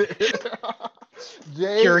either.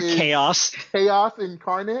 Jay pure is chaos. chaos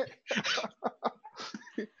incarnate.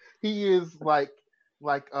 He is like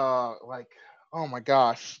oh my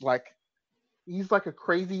gosh, like he's like a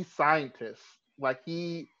crazy scientist. Like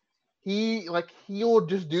he'll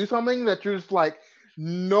just do something that you're just like,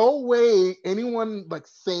 no way anyone like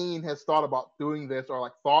sane has thought about doing this or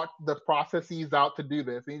like thought the processes out to do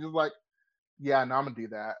this. And he's just like, yeah, no, I'm gonna do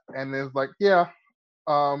that. And it's like, yeah,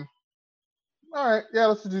 all right, yeah,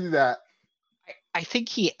 let's just do that. I think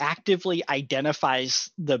he actively identifies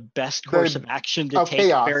the best course of action to take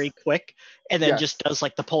chaos. very quick, and then Yes. just does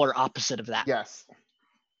like the polar opposite of that. Yes.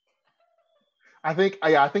 I think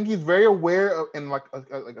he's very aware of, and like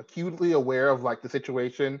acutely aware of like the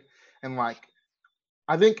situation, and like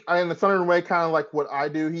I think in the Southern way, kind of like what I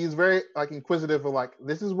do. He's very like inquisitive of like,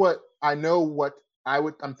 this is what I know, what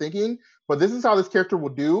I'm thinking, but this is how this character will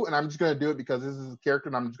do, and I'm just gonna do it because this is a character,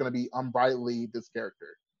 and I'm just gonna be unbridledly this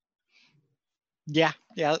character. Yeah,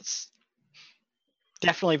 it's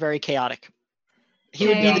definitely very chaotic. He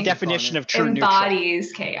would be the definition of true embodies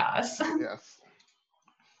neutral. Chaos. Yes.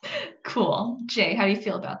 Cool. Jay, how do you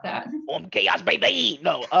feel about that? Chaos, baby.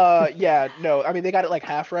 No. Yeah. No. I mean, they got it like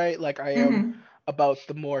half right. Like I am about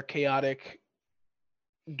the more chaotic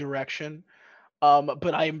direction.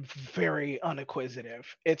 But I am very unacquisitive.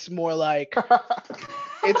 It's more like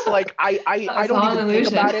it's like I don't even think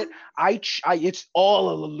about it. It's all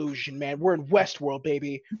an illusion, man. We're in Westworld,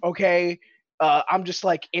 baby. Okay. I'm just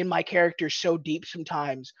like in my character so deep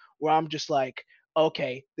sometimes where I'm just like,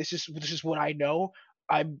 okay, this is what I know.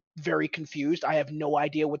 I'm very confused. I have no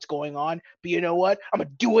idea what's going on. But you know what? I'm gonna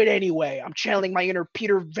do it anyway. I'm channeling my inner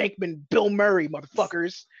Peter Venkman, Bill Murray,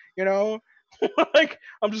 motherfuckers. Like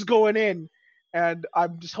I'm just going in. And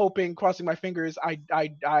I'm just hoping, crossing my fingers,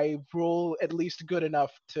 I roll at least good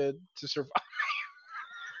enough to survive.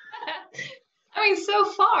 I mean, so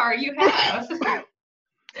far you have.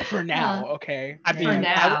 For now, okay. I mean, for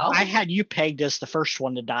now. I had you pegged as the first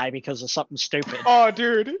one to die because of something stupid. Oh,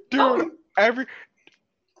 dude.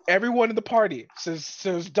 Everyone in the party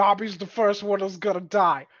says Dobby's the first one that's gonna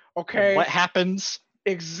die. Okay. And what happens?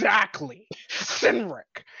 Exactly.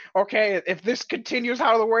 Sinric. Okay, if this continues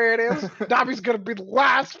how the way it is, Dobby's gonna be the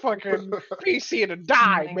last fucking PC to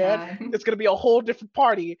die, man. God. It's gonna be a whole different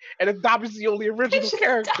party, and if Dobby's the only original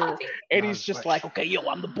character, and he's just like, okay, yo,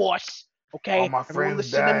 I'm the boss. Okay, all my everyone friends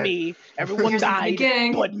listen died. to me. Everyone Here's the died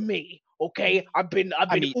gang. but me. Okay, I've been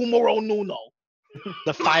Umaro Nuno.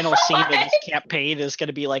 The final scene of this campaign is going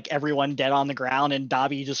to be like everyone dead on the ground and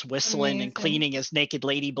Dobby just whistling Amazing. and cleaning his naked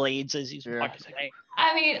lady blades as he's walking away.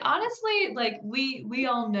 I mean, honestly, like we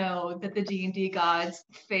all know that the D&D gods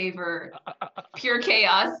favor pure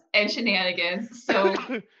chaos and shenanigans. So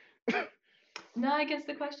no, I guess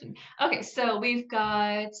the question. Okay, so we've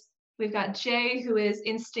got Jay, who is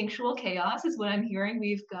instinctual chaos, is what I'm hearing.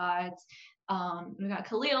 We've got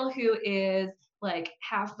Khalil, who is like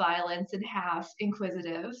half violence and half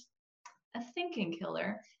inquisitive, a thinking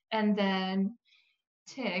killer, and then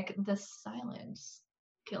Tick, the silent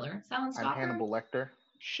killer, silent I'm stalker. Hannibal Lecter.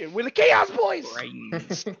 Shit, we're the Chaos Boys.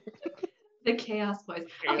 Brains. The Chaos Boys.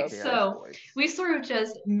 Okay, Chaos so Boys. we sort of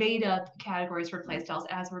just made up categories for playstyles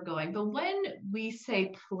as we're going. But when we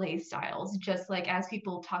say playstyles, just like as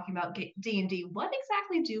people talking about D&D, what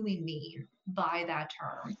exactly do we mean by that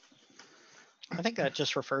term? I think that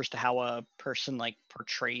just refers to how a person like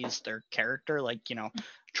portrays their character, like,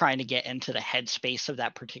 trying to get into the headspace of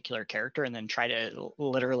that particular character and then try to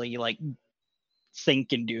literally like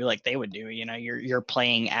think and do like they would do. You're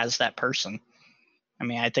playing as that person. I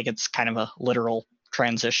mean, I think it's kind of a literal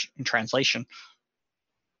translation.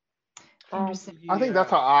 I think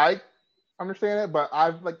that's how I understand it, but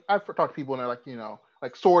I've talked to people and they're like,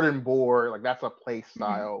 like sword and board, like that's a play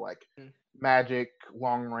style, like magic,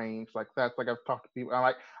 long range, like that's like I've talked to people.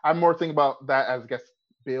 I'm more thinking about that as I guess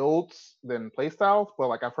builds than play styles, but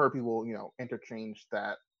like I've heard people, interchange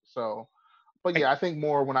that. So, but yeah, I think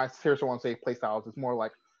more when I hear someone say play styles, it's more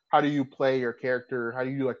like how do you play your character? How do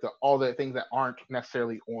you do like all the things that aren't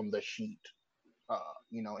necessarily on the sheet,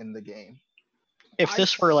 in the game? If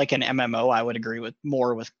this were like an MMO, I would agree with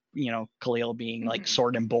Khalil being like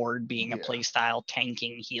sword and board, being a play style,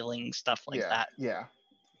 tanking, healing, stuff like that. Yeah.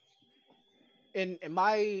 In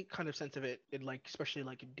my kind of sense of it, in like especially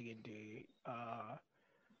like in D&D,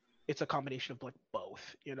 it's a combination of like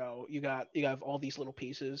both. You have all these little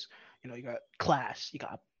pieces. You got class, you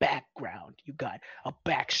got background, you got a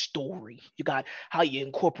backstory, you got how you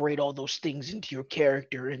incorporate all those things into your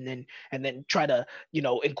character, and then try to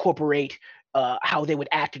incorporate how they would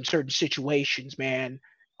act in certain situations, man.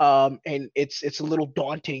 And it's a little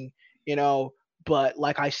daunting, but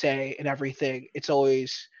like I say in everything, it's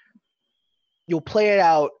always you'll play it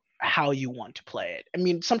out how you want to play it. I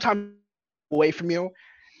mean, sometimes away from you,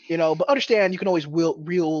 but understand you can always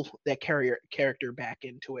reel that character back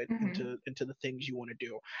into it, into the things you want to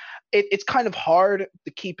do. It's kind of hard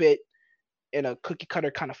to keep it in a cookie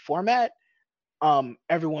cutter kind of format.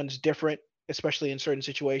 Everyone's different, especially in certain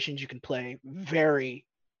situations. You can play very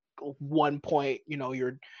one point,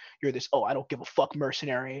 you're this, oh, I don't give a fuck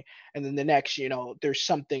mercenary, and then the next, there's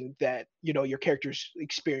something that your characters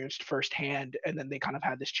experienced firsthand, and then they kind of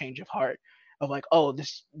had this change of heart of like, oh,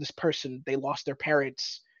 this person, they lost their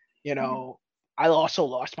parents, I also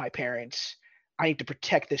lost my parents, I need to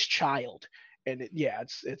protect this child. And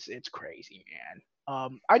it's crazy,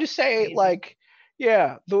 man. I just say crazy. Like,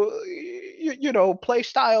 yeah, the play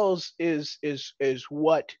styles is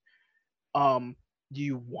what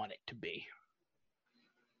you want it to be.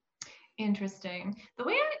 Interesting. The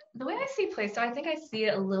way I see playstyle, I think I see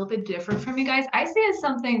it a little bit different from you guys. I see it as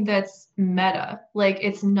something that's meta. Like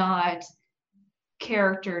it's not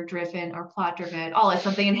character driven or plot driven at all. It's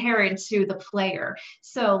something inherent to the player.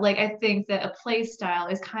 So like I think that a play style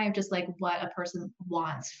is kind of just like what a person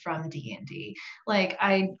wants from D&D. Like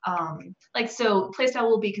so play style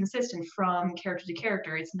will be consistent from character to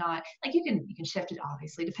character. It's not like you can shift it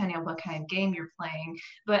obviously depending on what kind of game you're playing.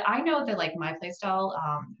 But I know that like my play style,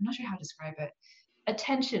 I'm not sure how to describe it.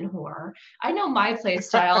 Attention whore. I know my play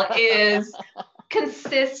style is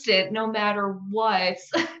consistent no matter what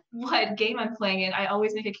game I'm playing in. I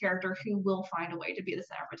always make a character who will find a way to be the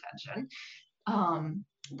center of attention,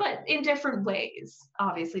 but in different ways,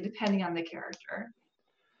 obviously, depending on the character.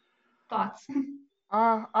 Thoughts?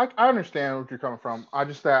 I understand what you're coming from. I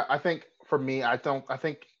think for me, I don't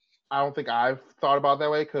think I've thought about it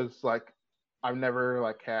that way because like I've never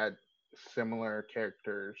like had similar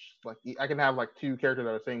characters. Like I can have like two characters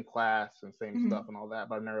that are same class and same stuff and all that,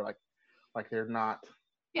 but I've never like they're not.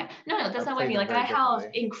 Yeah, no, that's not what I mean. Like I have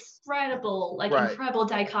incredible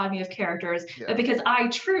dichotomy of characters, but because I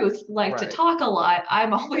like to talk a lot,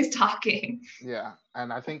 I'm always talking. Yeah,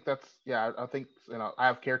 and I think that's I think I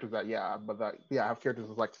have characters that I have characters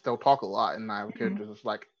that like still talk a lot, and I have characters that's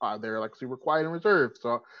like they're like super quiet and reserved.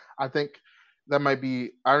 So I think that might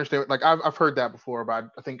be, I understand, like I've heard that before, but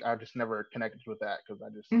I think I've just never connected with that because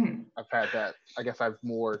I've had that. I guess I've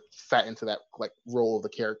more sat into that like role of the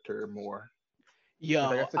character more. Yeah,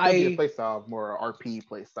 I guess it could be a playstyle, more RP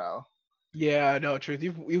playstyle. Yeah, no, truth.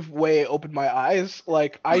 You've way opened my eyes.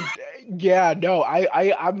 Like I'm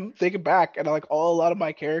thinking back and like a lot of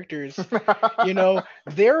my characters,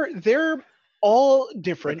 they're all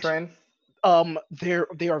different.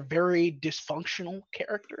 They are very dysfunctional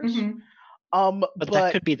characters. But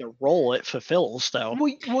that could be the role it fulfills, though.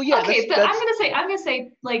 Well, yeah. Okay, but I'm gonna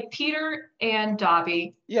say, like Peter and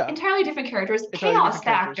Dobby, entirely different characters, chaos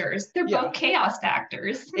factors. They're both chaos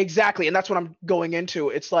factors. Exactly, and that's what I'm going into.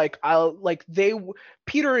 It's like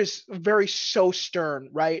Peter is very so stern,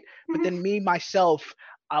 right? But then myself,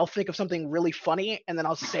 I'll think of something really funny, and then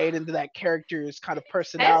I'll say it into that character's kind of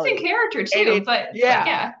personality. That's in character too, but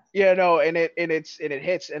yeah. And it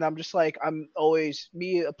hits, and I'm just like, I'm always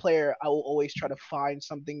a player. I will always try to find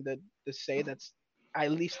something to say that's I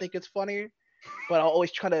at least think it's funny, but I'll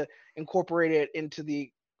always try to incorporate it into the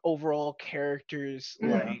overall character's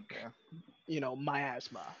miasma.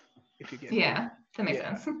 If you get that makes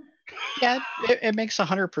sense. Yeah, it makes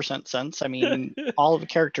 100% sense. I mean, all of the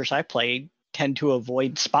characters I played tend to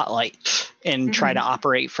avoid spotlight and try to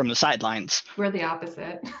operate from the sidelines. We're the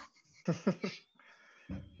opposite.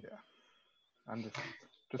 I'm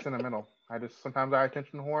just in the middle. Sometimes I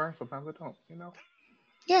attention to horror, sometimes I don't,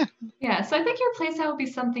 Yeah, so I think your playstyle would be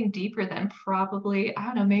something deeper than probably, I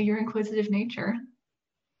don't know, maybe your inquisitive nature.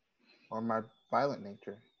 Or my violent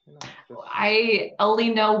nature. I only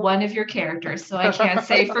know one of your characters, so I can't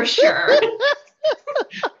say for sure.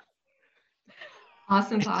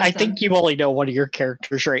 Awesome. I think you only know one of your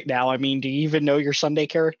characters right now. I mean, do you even know your Sunday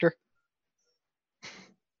character?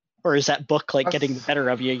 Or is that book getting the better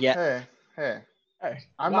of you yet? Hey.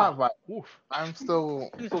 I'm not violent. I'm still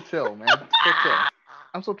chill, man.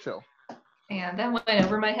 I'm still chill. And that went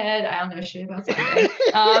over my head. I don't know shit about Sunday.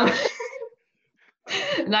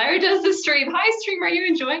 Naira does the stream. Hi, stream. Are you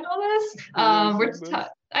enjoying all this?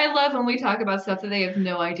 I love when we talk about stuff that they have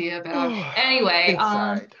no idea about. Anyway,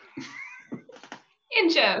 in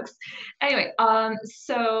jokes. Anyway,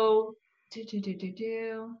 so I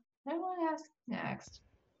want to ask next.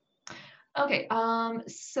 Okay,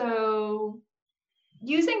 so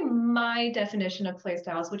using my definition of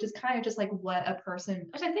playstyles, which is kind of just like what a person,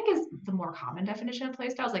 which I think is the more common definition of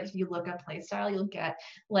playstyles. Like if you look up playstyle, you'll get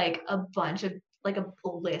like a bunch of like a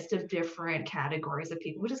list of different categories of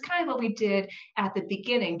people, which is kind of what we did at the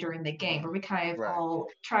beginning during the game, where we kind of all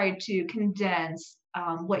tried to condense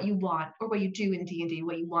what you want or what you do in D&D,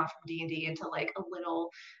 what you want from D&D into like a little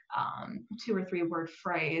 2 or 3 word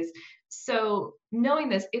phrase. So knowing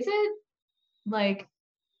this, is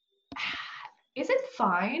it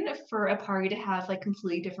fine for a party to have like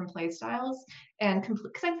completely different play styles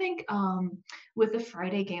because I think with the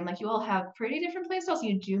Friday game, like you all have pretty different play styles.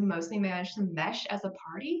 You do mostly manage to mesh as a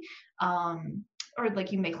party, or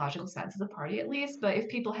like you make logical sense as a party at least. But if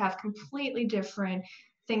people have completely different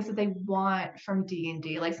things that they want from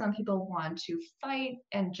D&D, like some people want to fight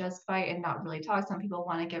and just fight and not really talk. Some people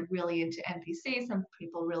want to get really into NPCs. Some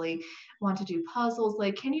people really want to do puzzles.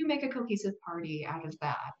 Like, can you make a cohesive party out of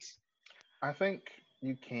that? I think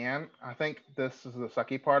you can. I think this is the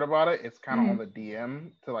sucky part about it. It's kind of on the DM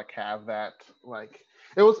to like have that, like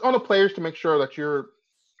it was on the players to make sure that you're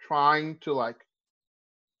trying to like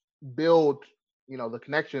build, the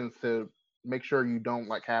connections to make sure you don't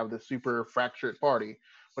like have this super fractured party.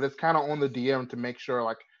 But it's kind of on the DM to make sure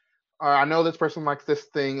like, I know this person likes this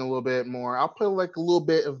thing a little bit more. I'll put like a little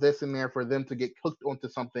bit of this in there for them to get hooked onto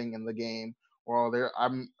something in the game. Or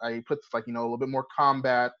I put like a little bit more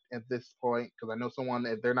combat at this point because I know someone,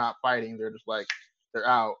 if they're not fighting, they're just like they're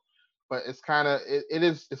out. But it's kind of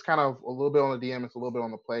it's kind of a little bit on the DM, it's a little bit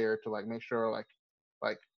on the player to like make sure like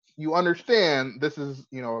you understand this is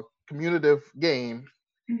a communicative game.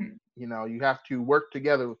 You have to work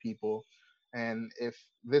together with people, and if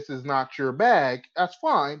this is not your bag, that's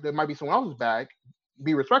fine. There might be someone else's bag.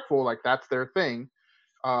 Be respectful, like that's their thing.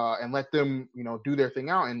 And let them, do their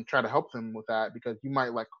thing out and try to help them with that, because you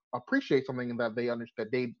might like appreciate something that they understand,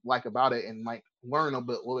 that they like about it, and might learn a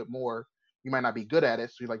little bit more. You might not be good at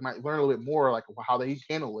it, so you like might learn a little bit more like how they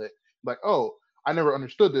handle it. Like, oh, I never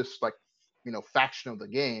understood this like faction of the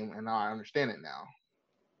game, and now I understand it now.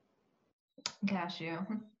 Got you.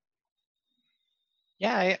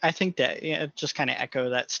 Yeah, I think that just kind of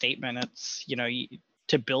echo that statement. It's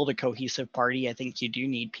to build a cohesive party, I think you do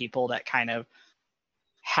need people that kind of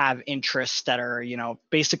have interests that are,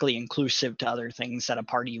 basically inclusive to other things that a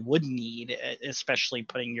party would need, especially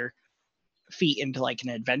putting your feet into like an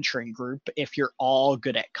adventuring group. If you're all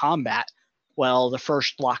good at combat, well, the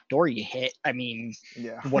first locked door you hit, I mean,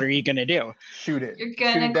 what are you going to do? Shoot it. You're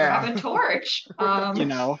going to grab a torch.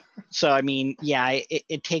 So, I mean,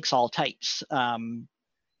 it takes all types.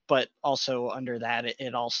 But also under that,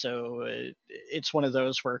 it also it's one of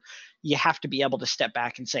those where you have to be able to step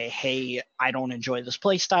back and say, hey, I don't enjoy this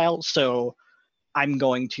play style, so I'm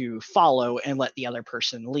going to follow and let the other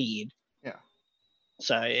person lead. Yeah.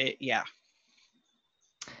 So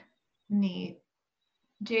Neat.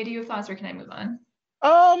 Jay, do you have thoughts, or can I move on?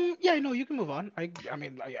 Yeah, no, you can move on. I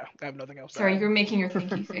mean, yeah, I have nothing else. Sorry, you're making your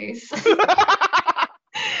thinky face.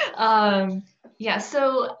 Yeah,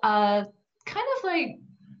 so kind of like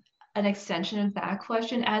an extension of that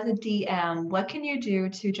question, as a DM, what can you do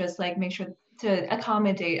to just like make sure to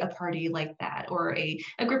accommodate a party like that, or a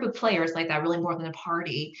group of players like that, really more than a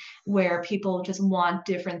party, where people just want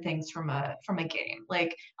different things from a game?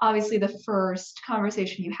 Like, obviously the first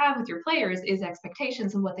conversation you have with your players is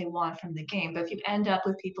expectations and what they want from the game. But if you end up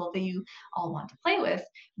with people that you all want to play with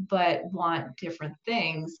but want different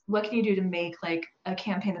things, what can you do to make like a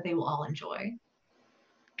campaign that they will all enjoy?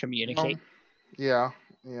 Communicate.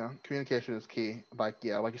 Yeah, communication is key. Like,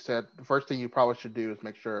 yeah, like you said, the first thing you probably should do is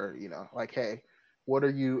make sure, like, hey, what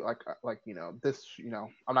are you like, this,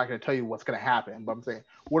 I'm not going to tell you what's going to happen, but I'm saying,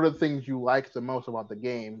 what are the things you like the most about the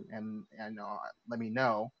game, and let me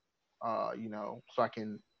know, so I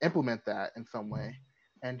can implement that in some way,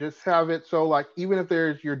 and just have it so, like, even if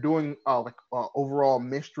you're doing like overall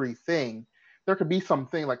mystery thing, there could be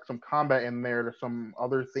something like some combat in there. There's some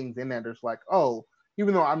other things in there. There's like, oh,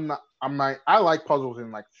 even though I like puzzles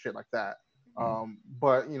and like shit like that.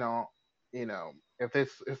 But if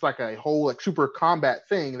it's like a whole like super combat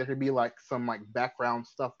thing, there could be like some like background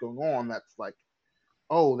stuff going on that's like,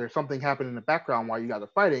 oh, there's something happening in the background while you guys are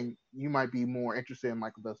fighting. You might be more interested in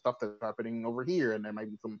like the stuff that's happening over here, and there might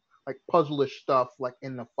be some like puzzle-ish stuff like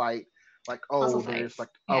in the fight. Like, oh, there's like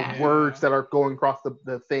words that are going across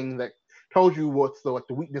the thing that tells you what's the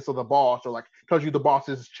weakness of the boss, or like tells you the boss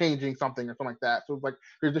is changing something or something like that. So it's like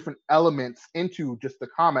there's different elements into just the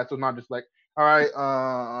combat. So it's not just like, all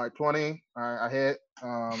right, 20, all right, I hit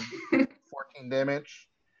 14 damage.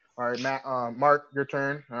 All right, Matt, Mark, your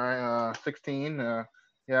turn. All right, 16.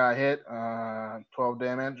 Yeah, I hit 12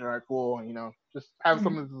 damage. All right, cool. Just have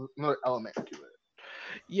another element to it.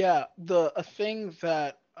 Yeah, a thing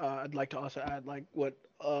that I'd like to also add, like what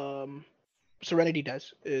Serenity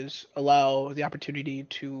does, is allow the opportunity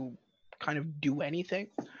to kind of do anything.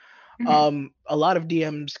 A lot of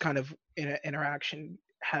DMs kind of in an interaction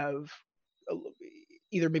have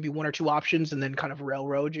either maybe one or two options and then kind of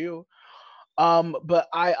railroad you. But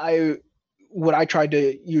I what I try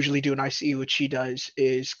to usually do, and I see what she does,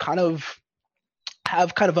 is kind of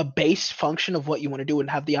have kind of a base function of what you want to do, and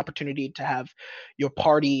have the opportunity to have your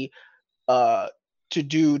party to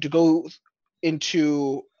go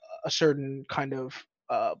into a certain kind of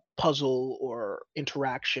puzzle or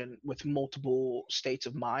interaction with multiple states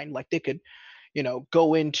of mind. Like they could,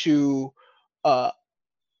 go into a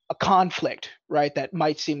conflict, right? That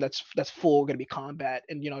might seem that's full going to be combat,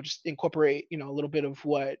 and just incorporate a little bit of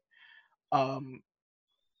what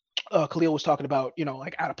Khalil was talking about,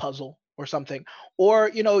 like add a puzzle or something. Or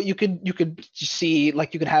you could see,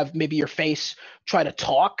 like, you could have maybe your face try to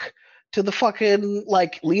talk to the fucking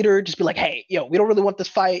like leader, just be like, hey, we don't really want this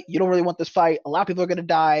fight, you don't really want this fight, a lot of people are going to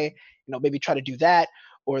die, maybe try to do that,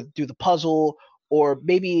 or do the puzzle, or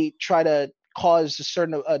maybe try to cause a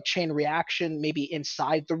certain chain reaction maybe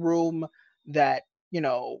inside the room that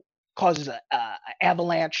causes a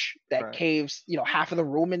avalanche that caves half of the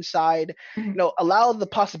room inside. Allow the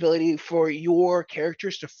possibility for your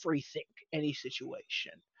characters to free think any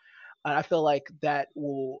situation. And I feel like that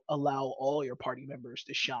will allow all your party members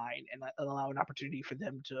to shine, and allow an opportunity for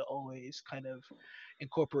them to always kind of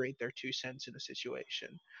incorporate their 2 cents in a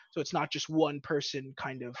situation. So it's not just one person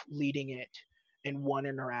kind of leading it in one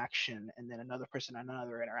interaction, and then another person in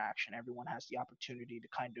another interaction. Everyone has the opportunity to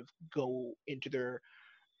kind of go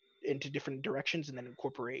into different directions and then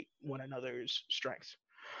incorporate one another's strengths.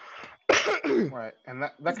 Right, and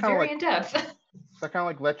that kind of like in depth. That kind of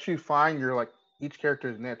like lets you find your like each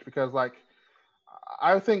character's niche, because like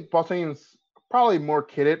I think Baltanian's probably more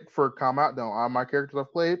kitted for combat than all my characters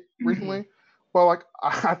I've played recently. But like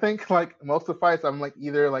I think like most of the fights I'm like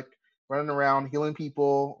either like running around healing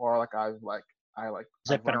people, or like I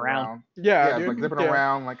zipping around. Yeah, like zipping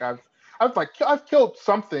around. Like I've killed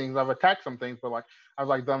some things, I've attacked some things, but like I've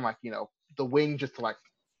like done like the wing just to like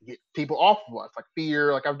get people off of us, like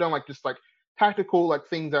fear. Like I've done like just like tactical like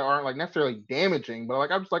things that aren't like necessarily damaging, but like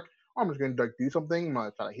I'm just like, I'm just gonna like do something. I'm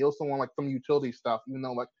gonna try to heal someone, like some utility stuff, even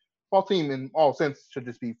though like Paul team in all sense should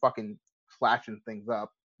just be fucking slashing things up.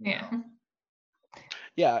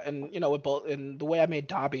 Yeah, and with both, and the way I made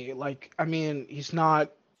Dobby, like, I mean, he's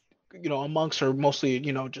not amongst, or mostly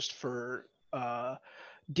just for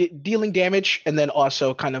dealing damage, and then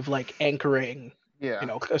also kind of like anchoring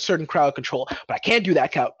a certain crowd control. But I can't do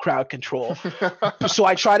that crowd control. So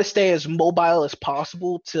I try to stay as mobile as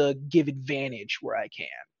possible to give advantage where I can.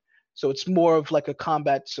 So it's more of like a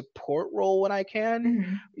combat support role when I can.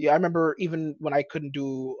 Mhm. Yeah, I remember even when I couldn't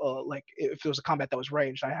do like if it was a combat that was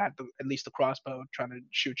ranged, I had at least the crossbow trying to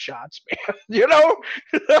shoot shots, man.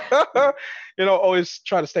 Always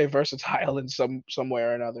try to stay versatile in some way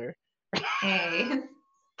or another. Hey,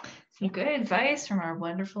 some good advice from our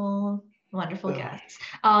wonderful, wonderful Ugh. guests.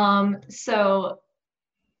 So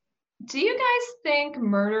do you guys think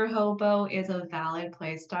Murder Hobo is a valid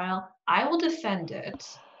playstyle? I will defend it.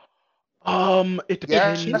 It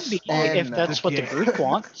Yes depends Be on and if no. that's what the group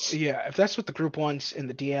wants. Yeah, if that's what the group wants and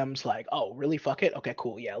the DM's like, oh, really? Fuck it. Okay,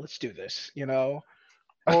 cool. Yeah, let's do this.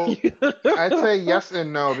 Well, I'd say yes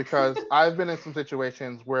and no because I've been in some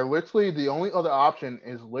situations where literally the only other option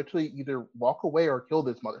is literally either walk away or kill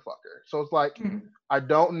this motherfucker. So it's like Mhm. I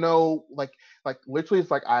don't know, like literally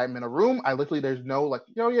it's like I'm in a room. I literally there's no like,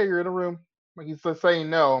 oh yeah, you're in a room. Like he's just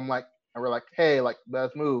saying no. I'm like, and we're like, hey, like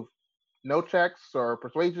let's move. No checks or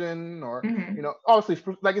persuasion or Mhm.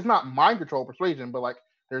 obviously like it's not mind control persuasion, but like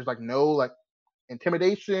there's like no like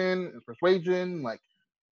intimidation, persuasion, like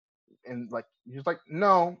and like he's like,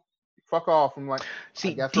 no, fuck off. I'm like, I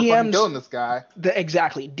See, guess we're fucking DMs killing this guy.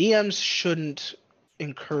 exactly. DMs shouldn't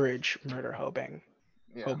encourage murder hoboing.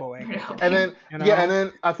 Yeah. Hoboing. Murder Hobo. And then You know? yeah, and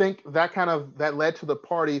then I think that led to the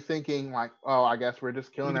party thinking like, oh, I guess we're just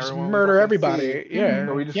We killing just everyone. murder we fucking everybody. see. Yeah.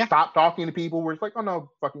 So we just Yeah. stop talking to people. We're just like, oh no,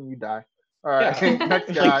 fucking you die. All right, Yeah. next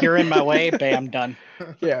It's guy. like you're in my way, bam, done.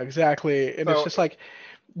 Yeah, exactly. And it's So just like,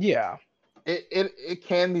 yeah. it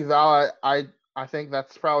can be valid. I think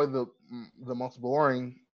that's probably the most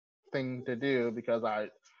boring thing to do because I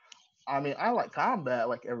mean I like combat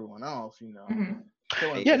like everyone else, Mhm.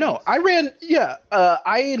 killing Yeah, no, things.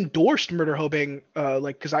 I endorsed murder hobing,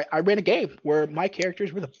 like, because I ran a game where my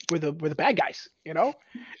characters were the bad guys,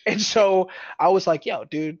 and so I was like, yo,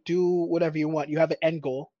 dude, do whatever you want. You have an end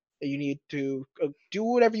goal that you need to do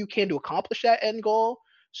whatever you can to accomplish that end goal.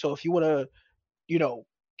 So if you want to,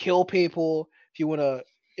 kill people, if you want to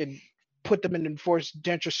put them in enforced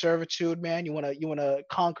denture servitude, man, you want to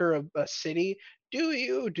conquer a city, do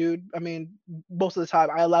you, dude? I mean, most of the time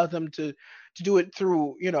I allow them to do it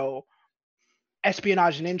through,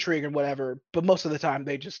 espionage and intrigue and whatever, but most of the time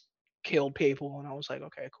they just killed people, and I was like,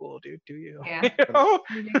 okay, cool, dude, do you? Yeah.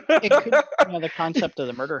 It could, the concept of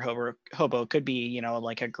the murder hobo could be,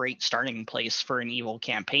 like a great starting place for an evil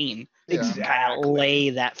campaign. Yeah. Kind of Exactly. lay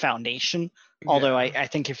that foundation. Although Yeah. I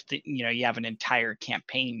think if you have an entire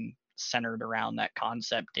campaign centered around that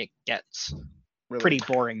concept, it gets Really. pretty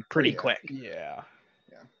boring pretty Yeah. quick. Yeah.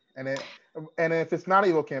 And if it's not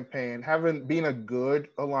evil campaign, being a good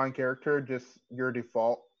aligned character, just your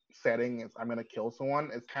default setting is I'm gonna kill someone.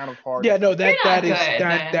 It's kind of hard. Yeah, to no, think. that You're not is good,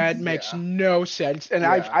 that then. makes Yeah. no sense. And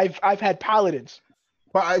Yeah. I've had paladins.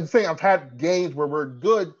 But I'm saying I've had games where we're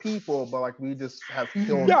good people, but like we just have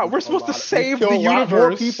killed. Yeah, we're supposed to save the a lot more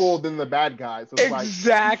universe. people than the bad guys. So it's like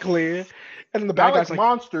Exactly. And the bad not guys like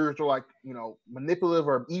monsters or like manipulative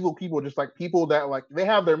or evil people, just like people that like they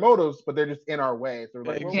have their motives, but they're just in our way. So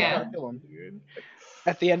we're like, well, we Yeah. gotta kill them.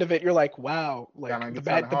 At the end of it, you're like, wow, like Kinda the gets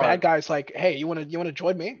bad kinda hard. guy's like, hey, you wanna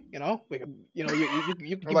join me? We can, you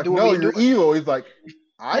We're can like, do what no, we you're do. evil. He's like,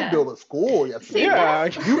 I Yeah. built a school yesterday. Yeah,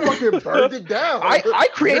 You fucking burned it down. I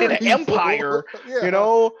created You're an evil. empire.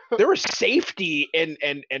 Yeah. There was safety and the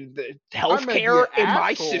I may be healthcare an in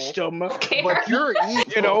my asshole, system. But you're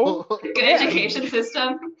evil. Good Yeah. education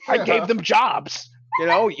system. I Yeah. gave them jobs.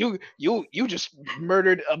 You just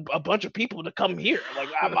murdered a bunch of people to come here. Like,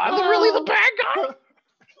 am I really the bad guy?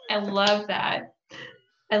 I love that.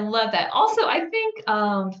 I love that. Also, I think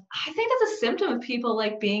that's a symptom of people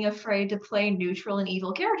like being afraid to play neutral and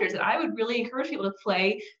evil characters. And I would really encourage people to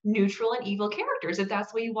play neutral and evil characters if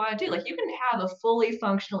that's what you want to do. Like you can have a fully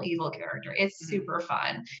functional evil character. It's super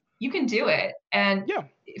fun. You can do it. And Yeah.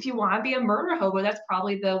 if you want to be a murder hobo, that's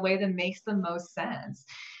probably the way that makes the most sense.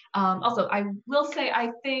 Also, I will say,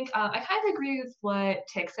 I think I kind of agree with what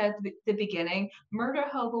Tick said at the beginning. Murder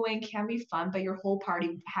hoboing can be fun, but your whole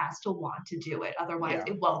party has to want to do it. Otherwise,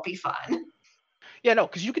 Yeah. it won't be fun. Yeah, no,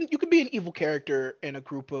 because you can be an evil character in a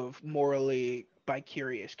group of morally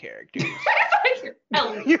bicurious characters.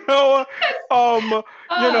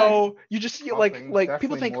 You just like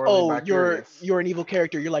people think, oh, you're an evil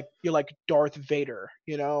character. You're like Darth Vader,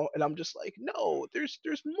 and I'm just like, no, there's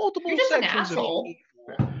multiple You're just an sections of asshole.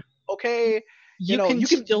 evil. Okay, You you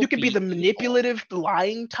still can be the evil. manipulative,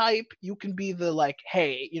 lying type. You can be the like,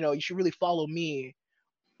 hey, you should really follow me,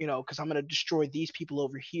 because I'm gonna destroy these people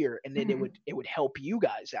over here, and then it would help you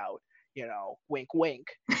guys out. Wink, wink.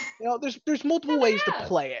 There's multiple ways to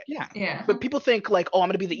play it. Yeah. But people think like, oh, I'm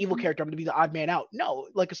gonna be the evil character. I'm gonna be the odd man out. No,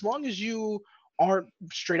 like as long as you aren't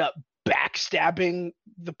straight up backstabbing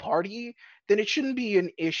the party, then it shouldn't be an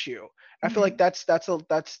issue. I feel like that's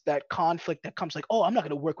that conflict that comes like, oh, I'm not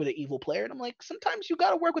gonna work with an evil player, and I'm like, sometimes you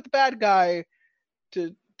gotta work with the bad guy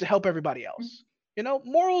to help everybody else. You know,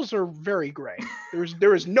 morals are very gray.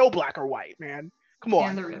 There is no black or white, man. Come on.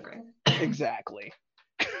 And the real gray. Exactly.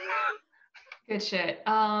 Good shit.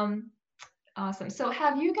 Awesome. So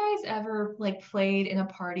have you guys ever like played in a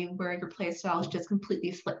party where your play styles just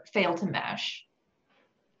completely fail to mesh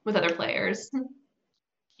with other players?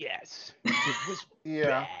 Yes. It was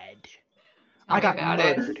Yeah. bad. Tell I me got about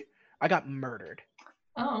murdered. it. I got murdered.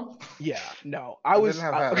 Oh. Yeah, no. I didn't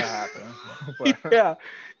have that happen. But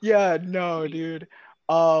Yeah, no, dude.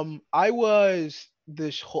 I was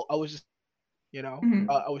I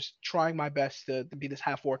was trying my best to be this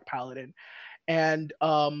half-orc paladin, and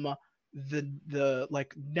the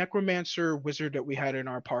like necromancer wizard that we had in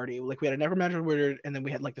our party, like we had a necromancer wizard, and then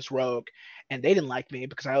we had like this rogue, and they didn't like me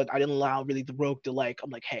because I didn't allow really the rogue to like. I'm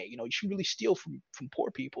like, hey, you should really steal from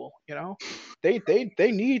poor people, they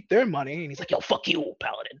need their money, and he's like, yo, fuck you,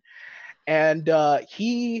 paladin, and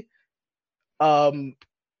he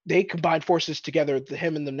they combined forces together,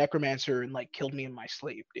 him and the necromancer, and like killed me in my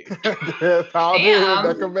sleep, dude. Paladin,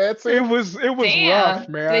 necromancer. It was Damn. rough,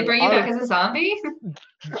 man. Did they bring you back as a zombie?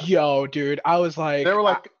 Yo, dude, I was like, They were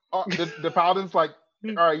like, the paladin's like,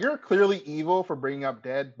 all right, you're clearly evil for bringing up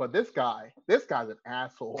dead, but this guy's an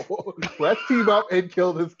asshole. Let's team up and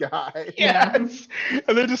kill this guy. yes.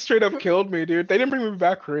 And they just straight up killed me, dude. They didn't bring me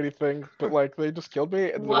back or anything, but like they just killed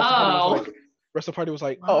me, and the rest of the party was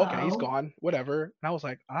like, oh, okay, he's gone, whatever. And I was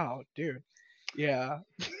like, oh, dude, yeah.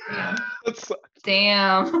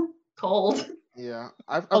 Damn. Cold. Yeah,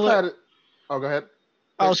 I've had it. Oh, go ahead.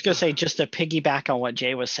 I was going to say, just to piggyback on what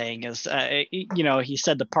Jay was saying, is, he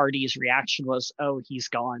said the party's reaction was, oh, he's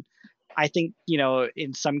gone. I think,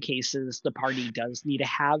 in some cases, the party does need to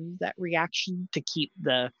have that reaction to keep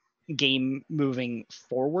the game moving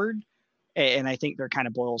forward. And I think there kind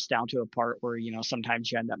of boils down to a part where, sometimes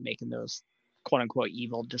you end up making those quote unquote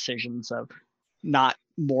evil decisions of not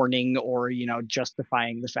mourning or,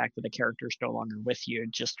 justifying the fact that the character's no longer with you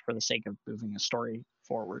just for the sake of moving a story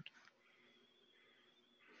forward.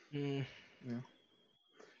 Yeah,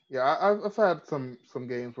 I've had some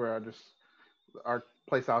games where our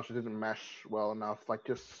playstyle just didn't mesh well enough. Like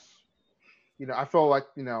just, I feel like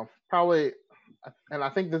probably, and I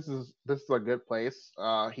think this is a good place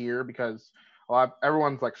here because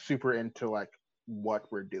everyone's like super into like what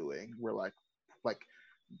we're doing. We're like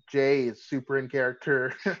Jay is super in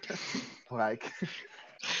character, but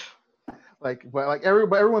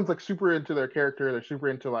everyone's like super into their character. They're super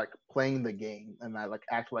into like playing the game, and I like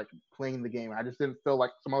actually like playing the game. I just didn't feel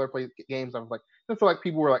like some other games. I was like, I didn't feel like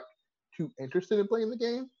people were like too interested in playing the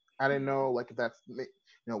game. I didn't know like if that's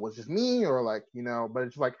was just me or like but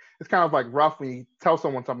it's like it's kind of like rough when you tell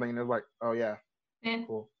someone something and they're like, oh yeah,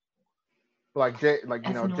 cool. But like Jay,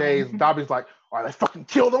 Jay's Dobby's like, all right, let's fucking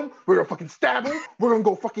kill them. We're gonna fucking stab them. We're gonna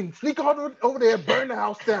go fucking sneak over there, burn the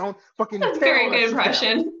house down, fucking. That's very good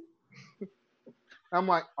impression. I'm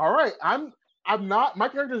like, all right, I'm not. My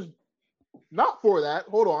character's not for that.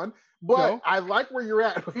 Hold on, but I like where you're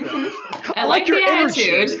at with that. I like your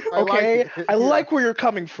attitude. Okay, I like where you're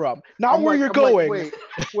coming from, not where you're going. Wait.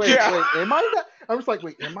 Am I that? I'm just like,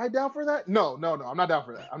 wait, am I down for that? No, I'm not down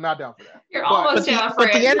for that. I'm not down for that. You're almost down for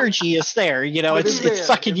it. But the energy is there, it's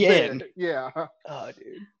sucking you in. Yeah. Oh,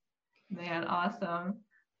 dude. Man, awesome.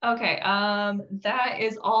 Okay, that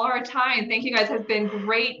is all our time. Thank you guys, have been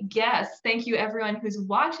great guests. Thank you everyone who's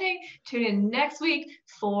watching. Tune in next week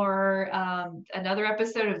for another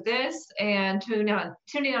episode of this, and tune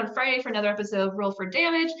in on Friday for another episode of Roll for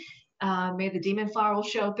Damage. May the demon flower will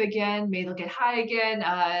show up again. Maybe they'll get high again.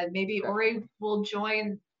 Maybe Ori will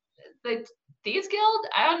join the Thieves Guild.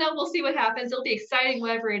 I don't know. We'll see what happens. It'll be exciting,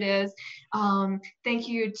 whatever it is. Thank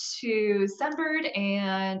you to Sunbird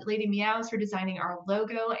and Lady Meows for designing our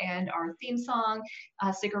logo and our theme song.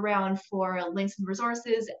 Stick around for links and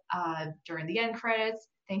resources during the end credits.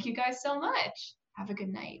 Thank you guys so much. Have a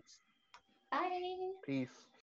good night. Bye. Peace.